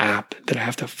 another app that I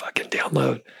have to fucking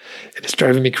download. And it's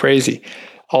driving me crazy,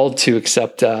 all to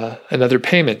accept another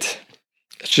payment.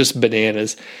 It's just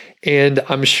bananas. And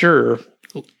I'm sure,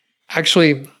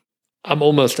 actually, I'm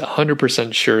almost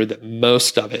 100% sure that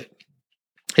most of it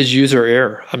is user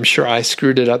error. I'm sure I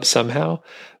screwed it up somehow,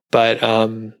 but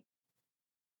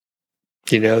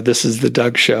this is the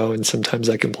Doug Show, and sometimes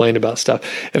I complain about stuff.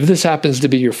 If this happens to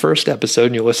be your first episode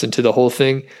and you listen to the whole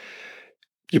thing,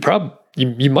 you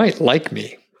might like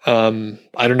me.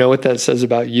 I don't know what that says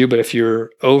about you, but if you're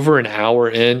over an hour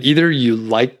in, either you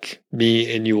like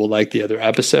me and you will like the other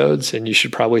episodes and you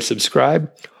should probably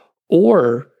subscribe,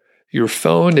 or your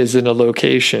phone is in a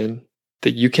location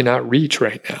that you cannot reach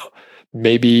right now.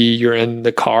 Maybe you're in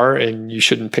the car and you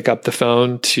shouldn't pick up the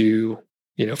phone to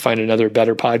find another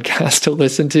better podcast to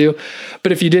listen to.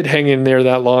 But if you did hang in there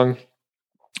that long,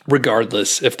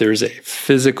 regardless if there's a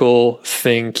physical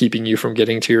thing keeping you from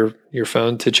getting to your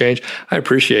phone to change, I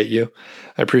appreciate you.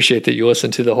 I appreciate that you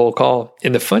listened to the whole call.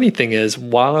 And the funny thing is,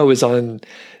 while I was on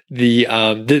the,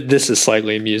 this is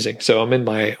slightly amusing. So I'm in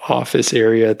my office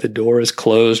area. The door is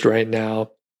closed right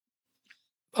now.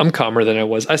 I'm calmer than I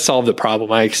was. I solved the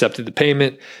problem. I accepted the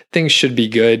payment. Things should be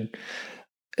good.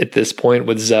 At this point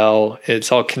with Zelle,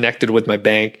 it's all connected with my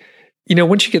bank.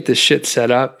 Once you get this shit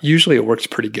set up, usually it works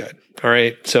pretty good. All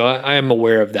right. So I am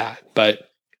aware of that, but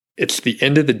it's the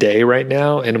end of the day right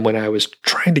now. And when I was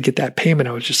trying to get that payment,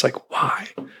 I was just like, why?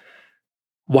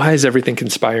 Why is everything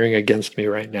conspiring against me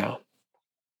right now?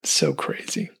 It's so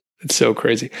crazy. It's so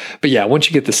crazy. But yeah, once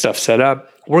you get the stuff set up,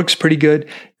 works pretty good.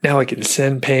 Now I can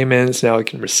send payments. Now I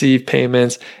can receive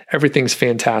payments. Everything's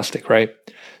fantastic, right?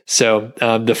 So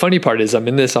the funny part is I'm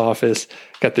in this office,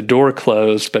 got the door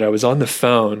closed, but I was on the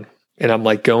phone and I'm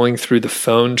like going through the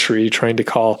phone tree trying to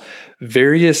call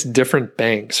various different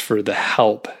banks for the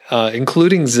help,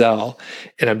 including Zelle.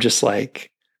 And I'm just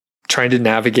like trying to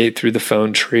navigate through the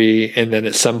phone tree. And then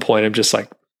at some point, I'm just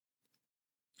like,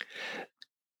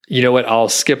 you know what? I'll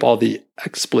skip all the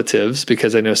expletives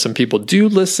because I know some people do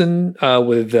listen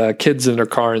with kids in their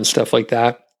car and stuff like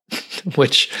that,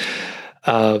 which...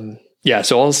 yeah,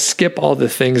 so I'll skip all the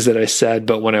things that I said,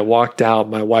 but when I walked out,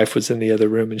 my wife was in the other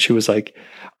room and she was like,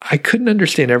 I couldn't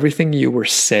understand everything you were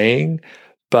saying,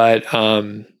 but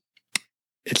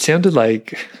it sounded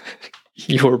like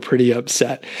you were pretty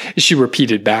upset. She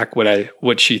repeated back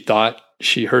what she thought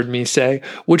she heard me say,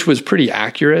 which was pretty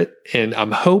accurate. And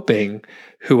I'm hoping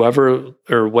whoever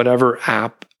or whatever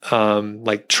app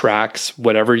tracks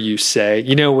whatever you say,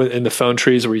 in the phone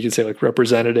trees where you can say like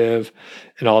representative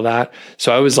and all that.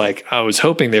 So I was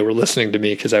hoping they were listening to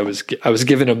me because I was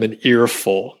giving them an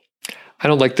earful. I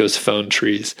don't like those phone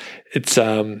trees. It's,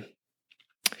 you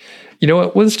know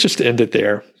what? Let's just end it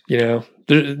there.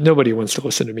 Nobody wants to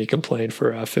listen to me complain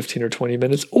for 15 or 20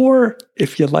 minutes. Or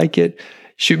if you like it,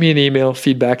 shoot me an email,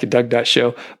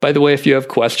 feedback@doug.show. By the way, if you have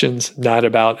questions, not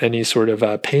about any sort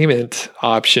of payment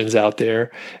options out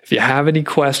there, if you have any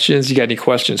questions, you got any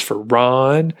questions for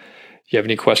Ron, you have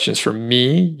any questions for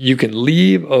me, you can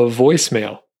leave a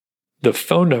voicemail. The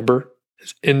phone number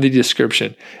is in the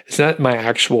description. It's not my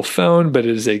actual phone, but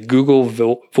it is a Google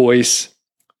Voice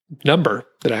number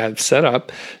that I have set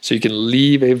up. So you can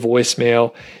leave a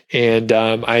voicemail. And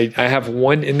I have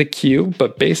one in the queue,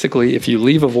 but basically if you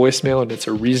leave a voicemail and it's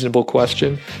a reasonable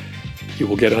question, you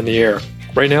will get on the air.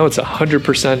 Right now it's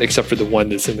 100% except for the one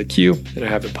that's in the queue, and I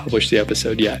haven't published the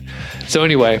episode yet. So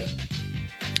anyway,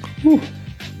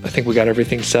 I think we got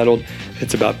everything settled.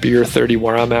 It's about beer 30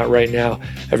 where I'm at right now.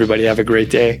 Everybody have a great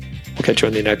day. We'll catch you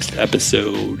on the next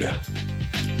episode.